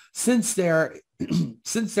jail, since there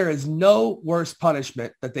is no worse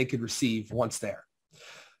punishment that they could receive once there.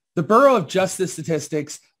 The Bureau of Justice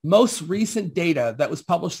Statistics' most recent data that was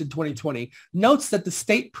published in 2020 notes that the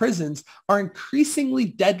state prisons are increasingly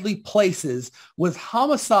deadly places, with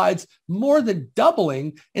homicides more than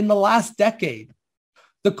doubling in the last decade.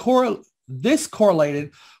 This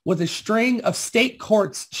correlated with a string of state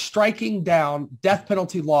courts striking down death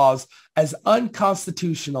penalty laws as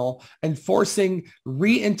unconstitutional and forcing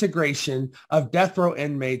reintegration of death row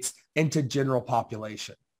inmates into general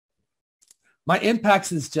population. My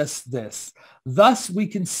impacts is just this. Thus, we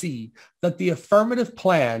can see that the affirmative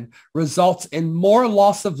plan results in more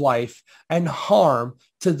loss of life and harm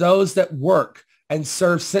to those that work and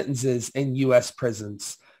serve sentences in U.S.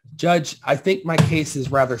 prisons. Judge, I think my case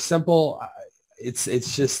is rather simple. It's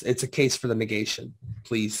a case for the negation,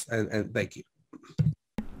 please, and thank you.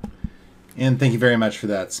 And thank you very much for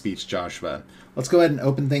that speech, Joshua. Let's go ahead and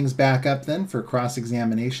open things back up then for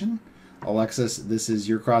cross-examination. Alexis, this is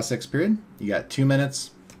your cross-ex period. You got 2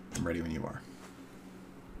 minutes. I'm ready when you are.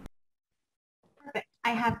 Perfect. I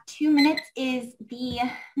I have 2 minutes.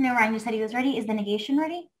 No, Ryan just said he was ready. Is the negation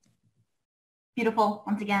ready? Beautiful.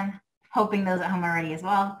 Once again, hoping those at home are ready as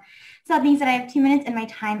well. So that being said, I have 2 minutes and my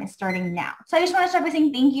time is starting now. So I just want to start by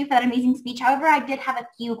saying thank you for that amazing speech. However, I did have a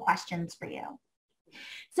few questions for you.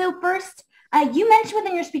 So first, you mentioned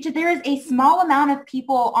within your speech that there is a small amount of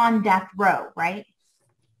people on death row, right?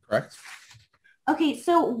 Correct. Okay,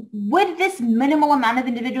 so would this minimal amount of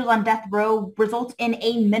individuals on death row result in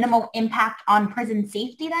a minimal impact on prison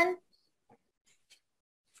safety then?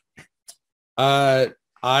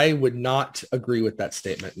 I would not agree with that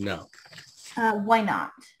statement, no. Why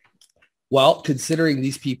not? Well, considering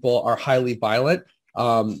these people are highly violent,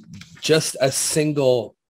 just a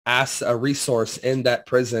single a resource in that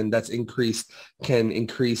prison that's increased can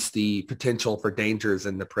increase the potential for dangers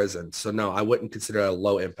in the prison. So no, I wouldn't consider it a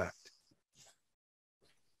low impact.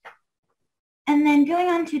 And then going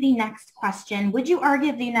on to the next question, would you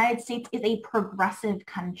argue the United States is a progressive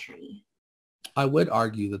country? I would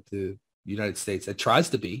argue that the United States, it tries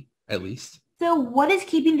to be, at least. So what is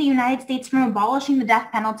keeping the United States from abolishing the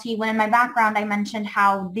death penalty when in my background I mentioned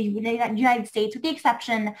how the United States, with the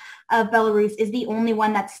exception of Belarus, is the only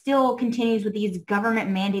one that still continues with these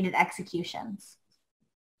government-mandated executions?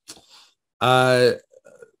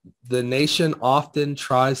 The nation often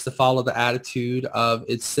tries to follow the attitude of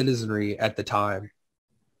its citizenry at the time.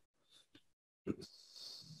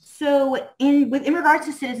 So in regards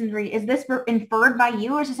to citizenry, is this inferred by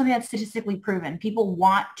you, or is this something that's statistically proven? People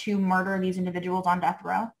want to murder these individuals on death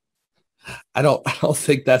row? I don't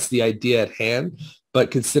think that's the idea at hand,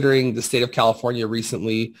 but considering the state of California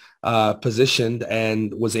recently positioned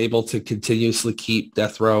and was able to continuously keep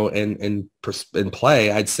death row in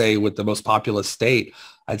play, I'd say with the most populous state,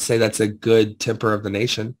 I'd say that's a good temper of the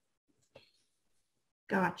nation.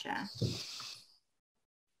 Gotcha.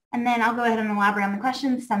 And then I'll go ahead and elaborate on the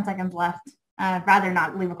questions. 10 seconds left. Rather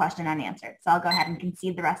not leave a question unanswered. So I'll go ahead and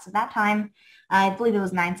concede the rest of that time. I believe it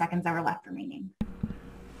was 9 seconds that were left remaining.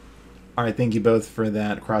 All right, thank you both for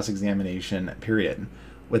that cross-examination period.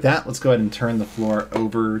 With that, let's go ahead and turn the floor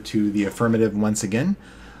over to the affirmative once again.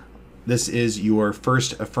 This is your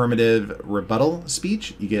first affirmative rebuttal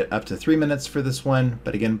speech. You get up to 3 minutes for this one,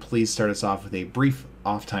 but again, please start us off with a brief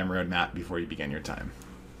off-time roadmap before you begin your time.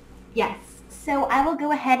 Yes, so I will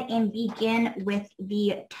go ahead and begin with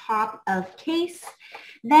the top of case.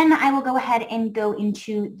 Then I will go ahead and go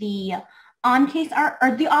into the on-case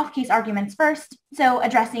or the off-case arguments first, so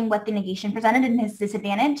addressing what the negation presented and his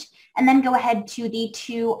disadvantage, and then go ahead to the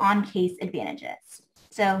two on-case advantages.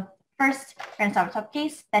 So first, we're going to start with top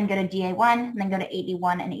case, then go to DA1, and then go to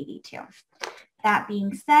AD1 and AD2. That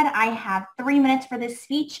being said, I have 3 minutes for this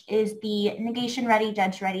speech. Is the negation ready,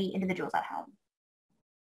 judge ready, individuals at home?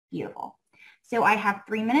 Beautiful. So I have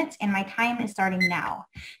 3 minutes and my time is starting now.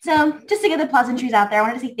 So just to get the pleasantries out there, I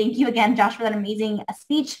wanted to say thank you again, Josh, for that amazing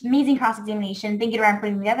speech, amazing cross-examination. Thank you to everyone for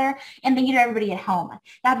putting together, and thank you to everybody at home.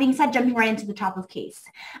 That being said, jumping right into the top of case.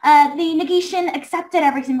 The negation accepted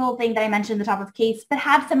every single thing that I mentioned at the top of case, but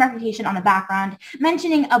had some refutation on the background,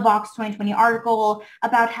 mentioning a Vox 2020 article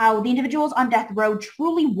about how the individuals on death row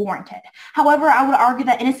truly warranted. However, I would argue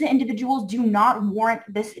that innocent individuals do not warrant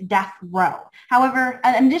this death row. However,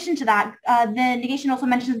 in addition to that, the negation also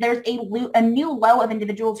mentions there's a new low of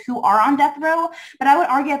individuals who are on death row, but I would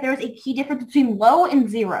argue that there is a key difference between low and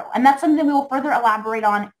zero, and that's something we will further elaborate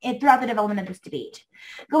on throughout the development of this debate.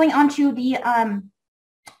 Going on to the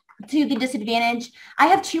disadvantage, I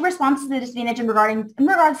have two responses to the disadvantage in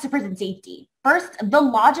regards to prison safety. First, the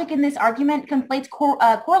logic in this argument conflates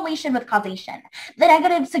correlation with causation. The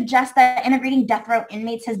negative suggests that integrating death row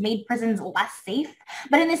inmates has made prisons less safe,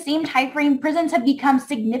 but in the same time frame, prisons have become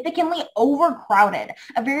significantly overcrowded,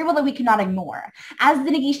 a variable that we cannot ignore. As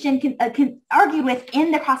the negation can argue with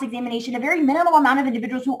in the cross-examination, a very minimal amount of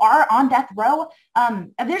individuals who are on death row,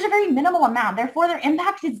 there's a very minimal amount. Therefore, their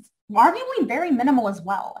impact is arguably very minimal as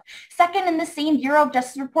well. Second, in the same Bureau of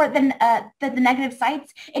Justice report that the negative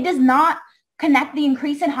cites, it does not connect the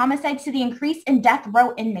increase in homicides to the increase in death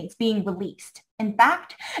row inmates being released. In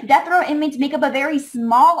fact, death row inmates make up a very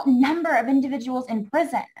small number of individuals in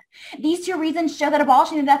prison. These two reasons show that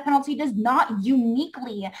abolishing the death penalty does not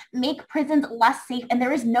uniquely make prisons less safe, and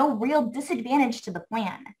there is no real disadvantage to the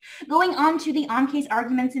plan. Going on to the on-case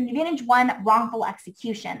arguments in advantage one, wrongful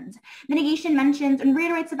executions. The negation mentions and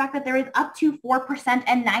reiterates the fact that there is up to 4%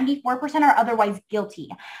 and 94% are otherwise guilty.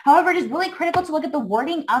 However, it is really critical to look at the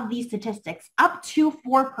wording of these statistics, up to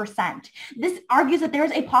 4%. This argues that there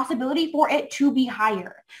is a possibility for it to be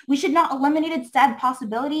higher. We should not eliminate said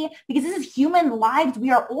possibility because this is human lives we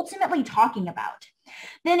are ultimately talking about.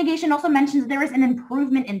 The negation also mentions there is an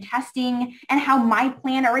improvement in testing and how my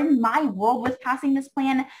plan, or in my world with passing this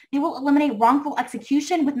plan, they will eliminate wrongful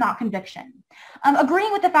execution with not conviction.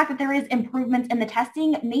 Agreeing with the fact that there is improvements in the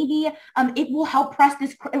testing, maybe it will help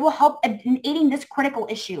it will help in aiding this critical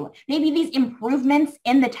issue. Maybe these improvements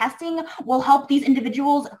in the testing will help these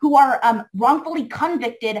individuals who are wrongfully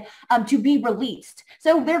convicted to be released.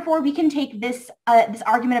 So therefore, we can take this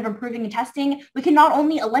argument of improving the testing. We can not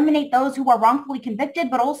only eliminate those who are wrongfully convicted,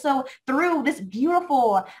 but also through this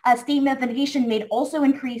beautiful statement of the negation made, also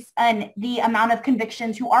increase the amount of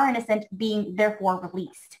convictions who are innocent being therefore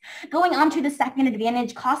released. Going on to the second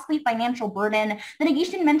advantage, costly financial burden, the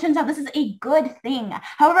negation mentions how this is a good thing.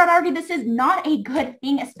 However, I'd argue this is not a good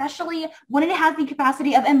thing, especially when it has the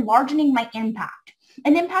capacity of enlarging my impact.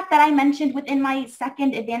 An impact that I mentioned within my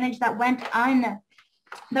second advantage that went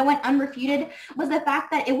unrefuted was the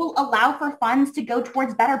fact that it will allow for funds to go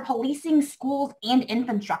towards better policing, schools, and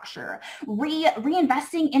infrastructure.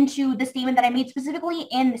 Reinvesting into the statement that I made specifically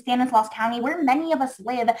in Stanislaus County, where many of us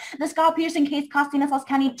live. The Scott Peterson case cost Stanislaus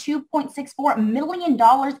County $2.64 million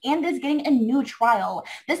and is getting a new trial.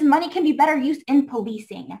 This money can be better used in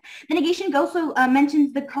policing. The negation also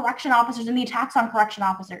mentions the correction officers and the attacks on correction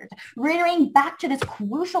officers. Reiterating back to this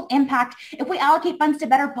crucial impact, if we allocate funds to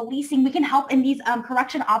better policing, we can help in these correction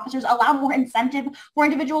officers, allow more incentive for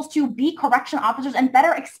individuals to be correction officers and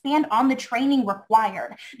better expand on the training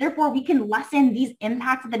required. Therefore, we can lessen these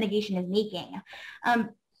impacts that the negation is making. And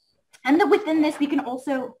then within this, we can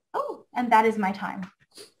also, and that is my time.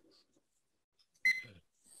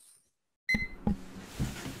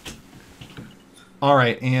 All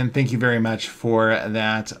right, and thank you very much for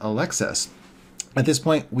that, Alexis. At this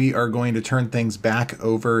point, we are going to turn things back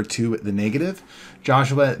over to the negative.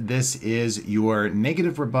 Joshua, this is your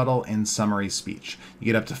negative rebuttal and summary speech. You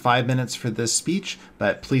get up to 5 minutes for this speech,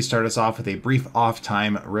 but please start us off with a brief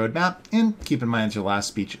off-time roadmap, and keep in mind it's your last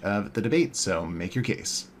speech of the debate, so make your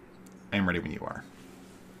case. I am ready when you are.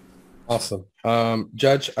 Awesome.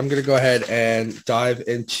 Judge, I'm going to go ahead and dive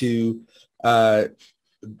into,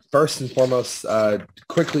 first and foremost,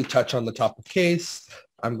 quickly touch on the topic case.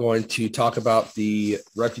 I'm going to talk about the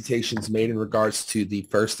reputations made in regards to the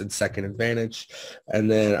first and second advantage.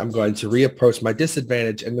 And then I'm going to reapproach my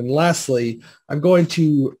disadvantage. And then lastly, I'm going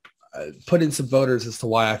to put in some voters as to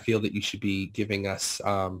why I feel that you should be giving us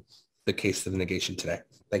the case of the negation today.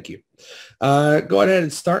 Thank you. Go ahead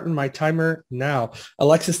and start my timer now.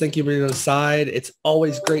 Alexis, thank you for being on the side. It's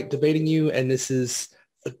always great debating you. And this is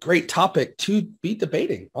a great topic to be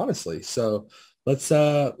debating, honestly. So let's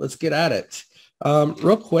get at it.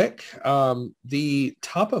 Real quick, the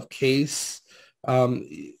top of case,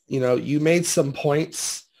 you made some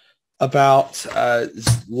points about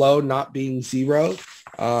low not being zero.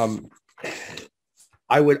 I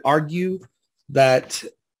would argue that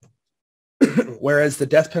whereas the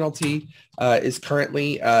death penalty is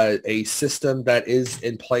currently a system that is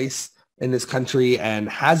in place in this country and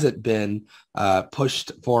hasn't been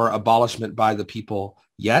pushed for abolishment by the people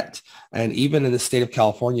yet. And even in the state of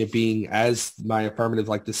California being, as my affirmative,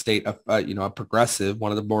 like the state of, a progressive,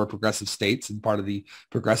 one of the more progressive states and part of the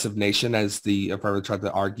progressive nation, as the affirmative tried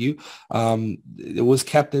to argue, it was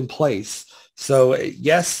kept in place. So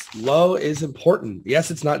yes, low is important.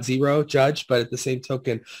 Yes, it's not zero, Judge, but at the same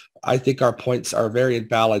token, I think our points are very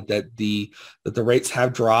invalid that the rates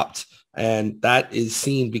have dropped. And that is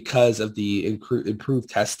seen because of the improved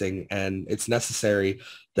testing, and it's necessary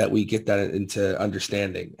that we get that into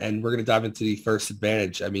understanding. And we're going to dive into the first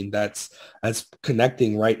advantage. I mean, that's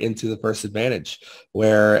connecting right into the first advantage,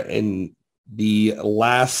 where in the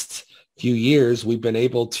last few years, we've been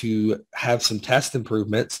able to have some test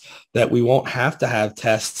improvements that we won't have to have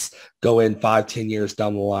tests go in 5-10 years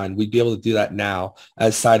down the line. We'd be able to do that now,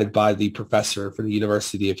 as cited by the professor from the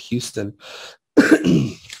University of Houston.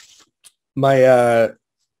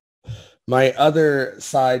 My other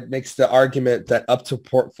side makes the argument that up to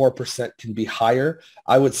 4% can be higher.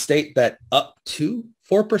 I would state that up to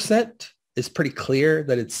 4% is pretty clear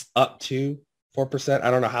that it's up to 4%.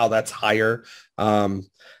 I don't know how that's higher.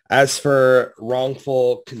 As for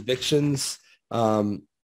wrongful convictions,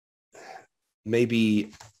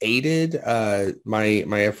 maybe aided,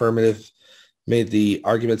 my affirmative made the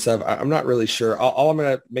arguments of, I'm not really sure. All I'm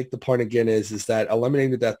going to make the point again is that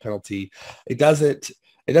eliminating the death penalty, it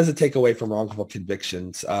doesn't take away from wrongful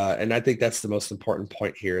convictions. And I think that's the most important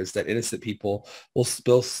point here, is that innocent people will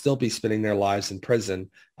still be spending their lives in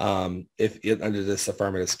prison if under this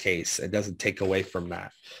affirmative case. It doesn't take away from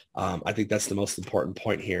that. I think that's the most important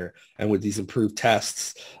point here. And with these improved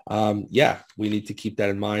tests, we need to keep that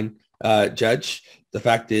in mind. Judge, the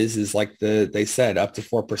fact is like they said, up to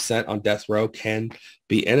 4% on death row can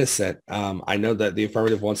be innocent. I know that the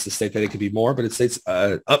affirmative wants to state that it could be more, but it states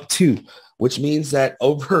up to, which means that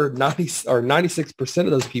over 90 or 96%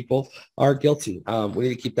 of those people are guilty. We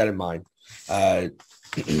need to keep that in mind.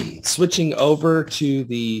 Switching over to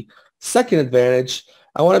the second advantage,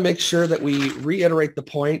 I want to make sure that we reiterate the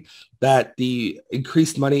point that the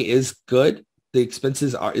increased money is good. The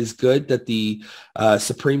expenses is good, that the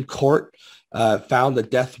Supreme Court found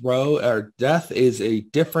that death row or death is a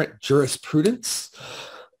different jurisprudence,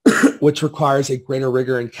 which requires a greater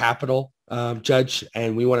rigor in capital, Judge,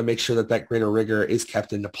 and we want to make sure that that greater rigor is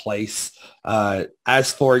kept into place.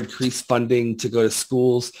 As for increased funding to go to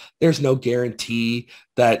schools, there's no guarantee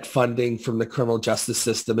that funding from the criminal justice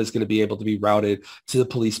system is going to be able to be routed to the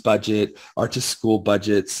police budget or to school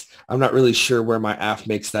budgets. I'm not really sure where my AF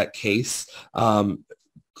makes that case.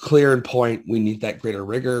 Clear in point, we need that greater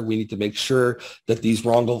rigor. We need to make sure that these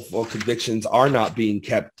wrongful convictions are not being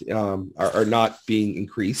kept, are not being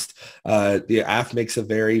increased. The AF makes a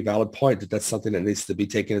very valid point that that's something that needs to be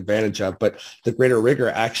taken advantage of, but the greater rigor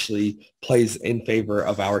actually plays in favor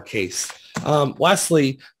of our case.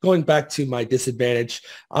 Lastly, going back to my disadvantage,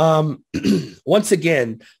 once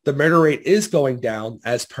again, the murder rate is going down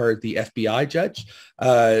as per the FBI, Judge,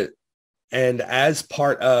 and as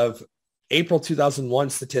part of April 2001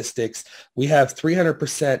 statistics, we have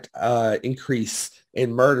 300% increase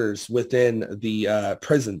in murders within the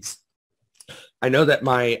prisons. I know that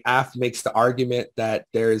my AF makes the argument that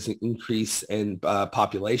there is an increase in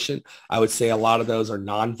population. I would say a lot of those are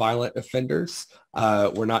nonviolent offenders.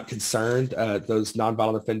 We're not concerned. Those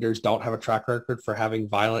nonviolent offenders don't have a track record for having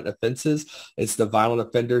violent offenses. It's the violent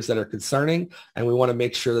offenders that are concerning, and we want to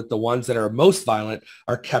make sure that the ones that are most violent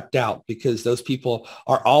are kept out, because those people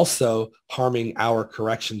are also harming our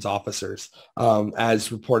corrections officers,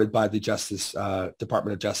 as reported by the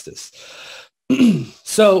Department of Justice.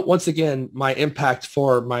 So once again, my impact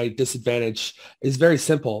for my disadvantage is very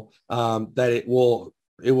simple, that it will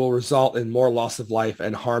result in more loss of life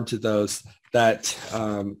and harm to those that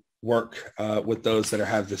work with those that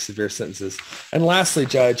have the severe sentences. And lastly,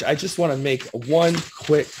 Judge, I just want to make one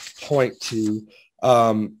quick point to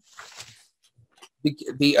the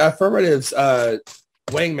affirmatives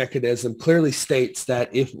weighing mechanism clearly states that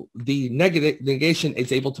if the negation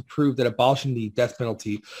is able to prove that abolishing the death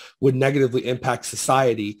penalty would negatively impact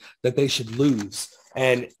society, that they should lose.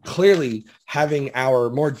 And clearly having our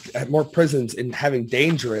more prisons and having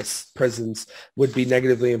dangerous prisons would be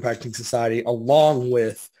negatively impacting society, along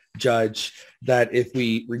with, Judge, that if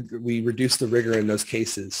we reduce the rigor in those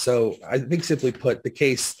cases. So I think, simply put, the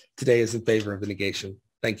case today is in favor of the negation.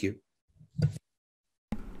 Thank you.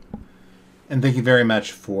 And thank you very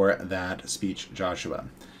much for that speech, Joshua.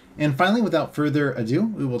 And finally, without further ado,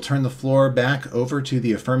 we will turn the floor back over to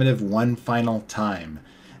the affirmative one final time.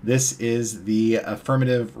 This is the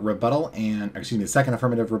affirmative rebuttal the second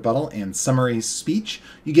affirmative rebuttal and summary speech.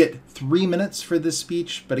 You get 3 minutes for this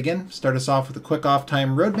speech, but again, start us off with a quick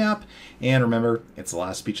off-time roadmap. And remember, it's the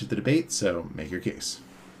last speech of the debate, so make your case.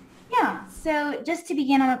 Yeah, so just to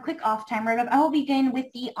begin on a quick off-time roadmap, I will begin with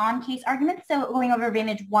the on-case argument. So going over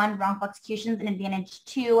advantage 1, wrongful executions, and advantage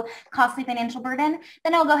 2, costly financial burden.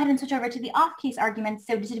 Then I'll go ahead and switch over to the off-case arguments.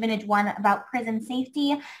 So disadvantage 1 about prison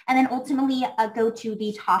safety, and then ultimately go to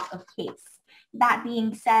the top of case. That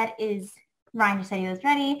being said, Ryan just said he was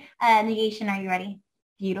ready. Negation, are you ready?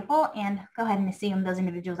 Beautiful. And go ahead and assume those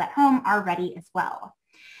individuals at home are ready as well.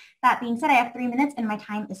 That being said, I have 3 minutes and my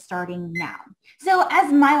time is starting now. So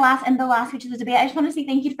as my last and the last speech of the debate, I just want to say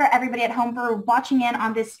thank you for everybody at home for watching in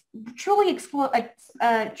on this truly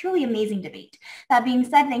amazing debate. That being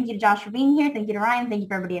said, thank you to Josh for being here. Thank you to Ryan. Thank you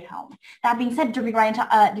for everybody at home. That being said, jumping right into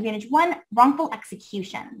advantage 1, wrongful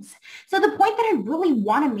executions. So the point that I really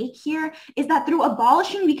want to make here is that through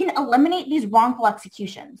abolishing, we can eliminate these wrongful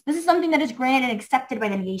executions. This is something that is granted and accepted by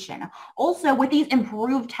the negation. Also, with these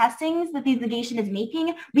improved testings that the negation is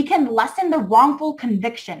making, we can lessen the wrongful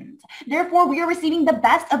convictions. Therefore, we are receiving the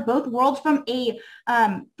best of both worlds from a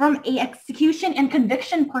execution and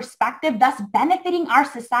conviction perspective, thus benefiting our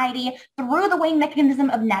society through the weighing mechanism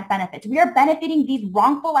of net benefits. We are benefiting these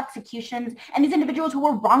wrongful executions and these individuals who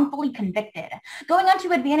were wrongfully convicted. Going on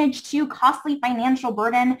to advantage 2, costly financial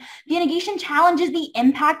burden, the negation challenges the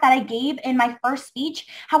impact that I gave in my first speech.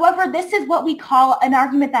 However, this is what we call an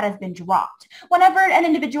argument that has been dropped. Whenever an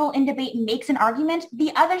individual in debate makes an argument,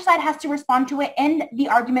 the other side has to respond to it in the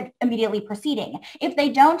argument immediately preceding. If they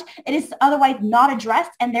don't, it is otherwise not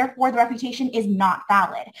addressed, and therefore the refutation is not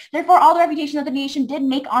valid. Therefore, all the refutation that the negation did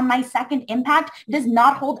make on my second impact does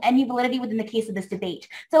not hold any validity within the case of this debate.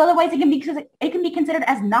 So otherwise, it can be considered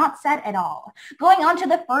as not said at all. Going on to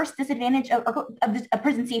the first disadvantage of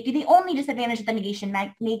prison safety, the only disadvantage that the negation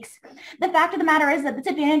makes, the fact of the matter is that this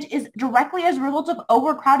advantage is directly as a result of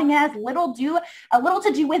overcrowding. It has little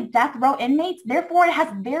to do with death row inmates. Therefore, it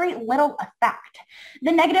has very little effect.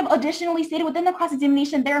 The negative additionally stated within the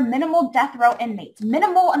cross-examination, there are minimal death row inmates.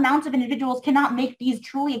 Minimal amounts of individuals cannot make these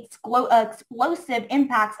truly explosive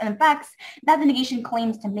impacts and effects that the negation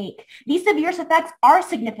claims to make. These severe effects are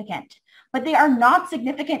significant, but they are not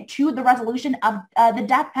significant to the resolution of the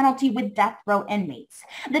death penalty with death row inmates.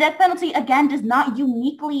 The death penalty, again, does not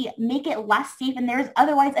uniquely make it less safe, and there is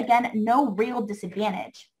otherwise, again, no real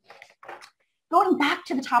disadvantage. Going back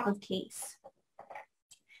to the top of the case,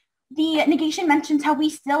 the negation mentions how we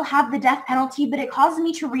still have the death penalty, but it causes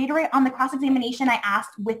me to reiterate on the cross-examination I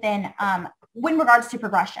asked within in regards to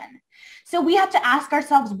progression. So we have to ask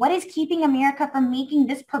ourselves, what is keeping America from making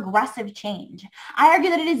this progressive change? I argue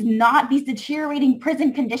that it is not these deteriorating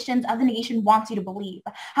prison conditions as the negation wants you to believe.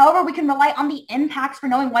 However, we can rely on the impacts for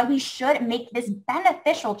knowing why we should make this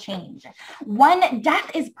beneficial change. One, death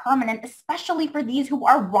is permanent, especially for these who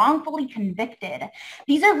are wrongfully convicted.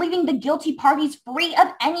 These are leaving the guilty parties free of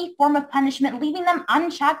any form of punishment, leaving them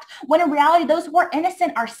unchecked, when in reality, those who are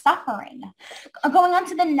innocent are suffering. Going on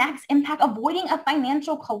to the next impact, avoiding a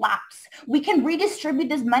financial collapse. We can redistribute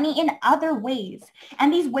this money in other ways.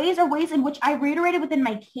 And these ways are ways in which I reiterated within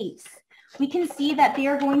my case. We can see that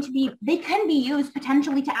they can be used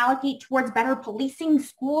potentially to allocate towards better policing,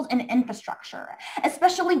 schools, and infrastructure,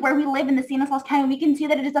 especially where we live in the Stanislaus County. We can see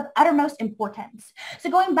that it is of uttermost importance. So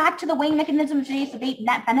going back to the weighing mechanism of today's debate,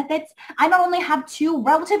 net benefits, I not only have two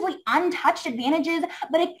relatively untouched advantages,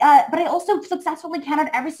 but I also successfully countered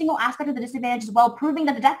every single aspect of the disadvantage as well, proving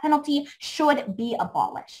that the death penalty should be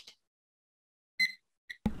abolished.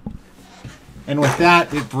 And with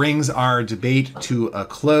that, it brings our debate to a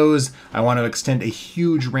close. I want to extend a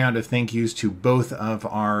huge round of thank yous to both of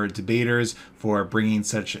our debaters for bringing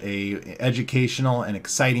such a educational and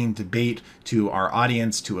exciting debate to our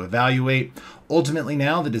audience to evaluate. Ultimately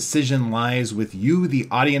now, the decision lies with you, the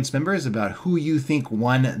audience members, about who you think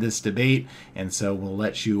won this debate, and so we'll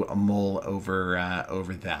let you mull over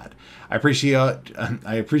that. I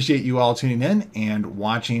appreciate you all tuning in and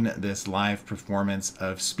watching this live performance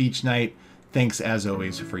of Speech Night. Thanks, as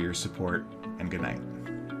always, for your support, and good night.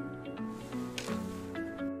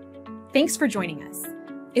 Thanks for joining us.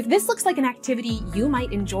 If this looks like an activity you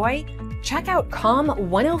might enjoy, check out COM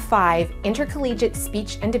 105 Intercollegiate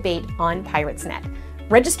Speech and Debate on PiratesNet.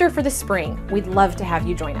 Register for the spring. We'd love to have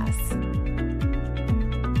you join us.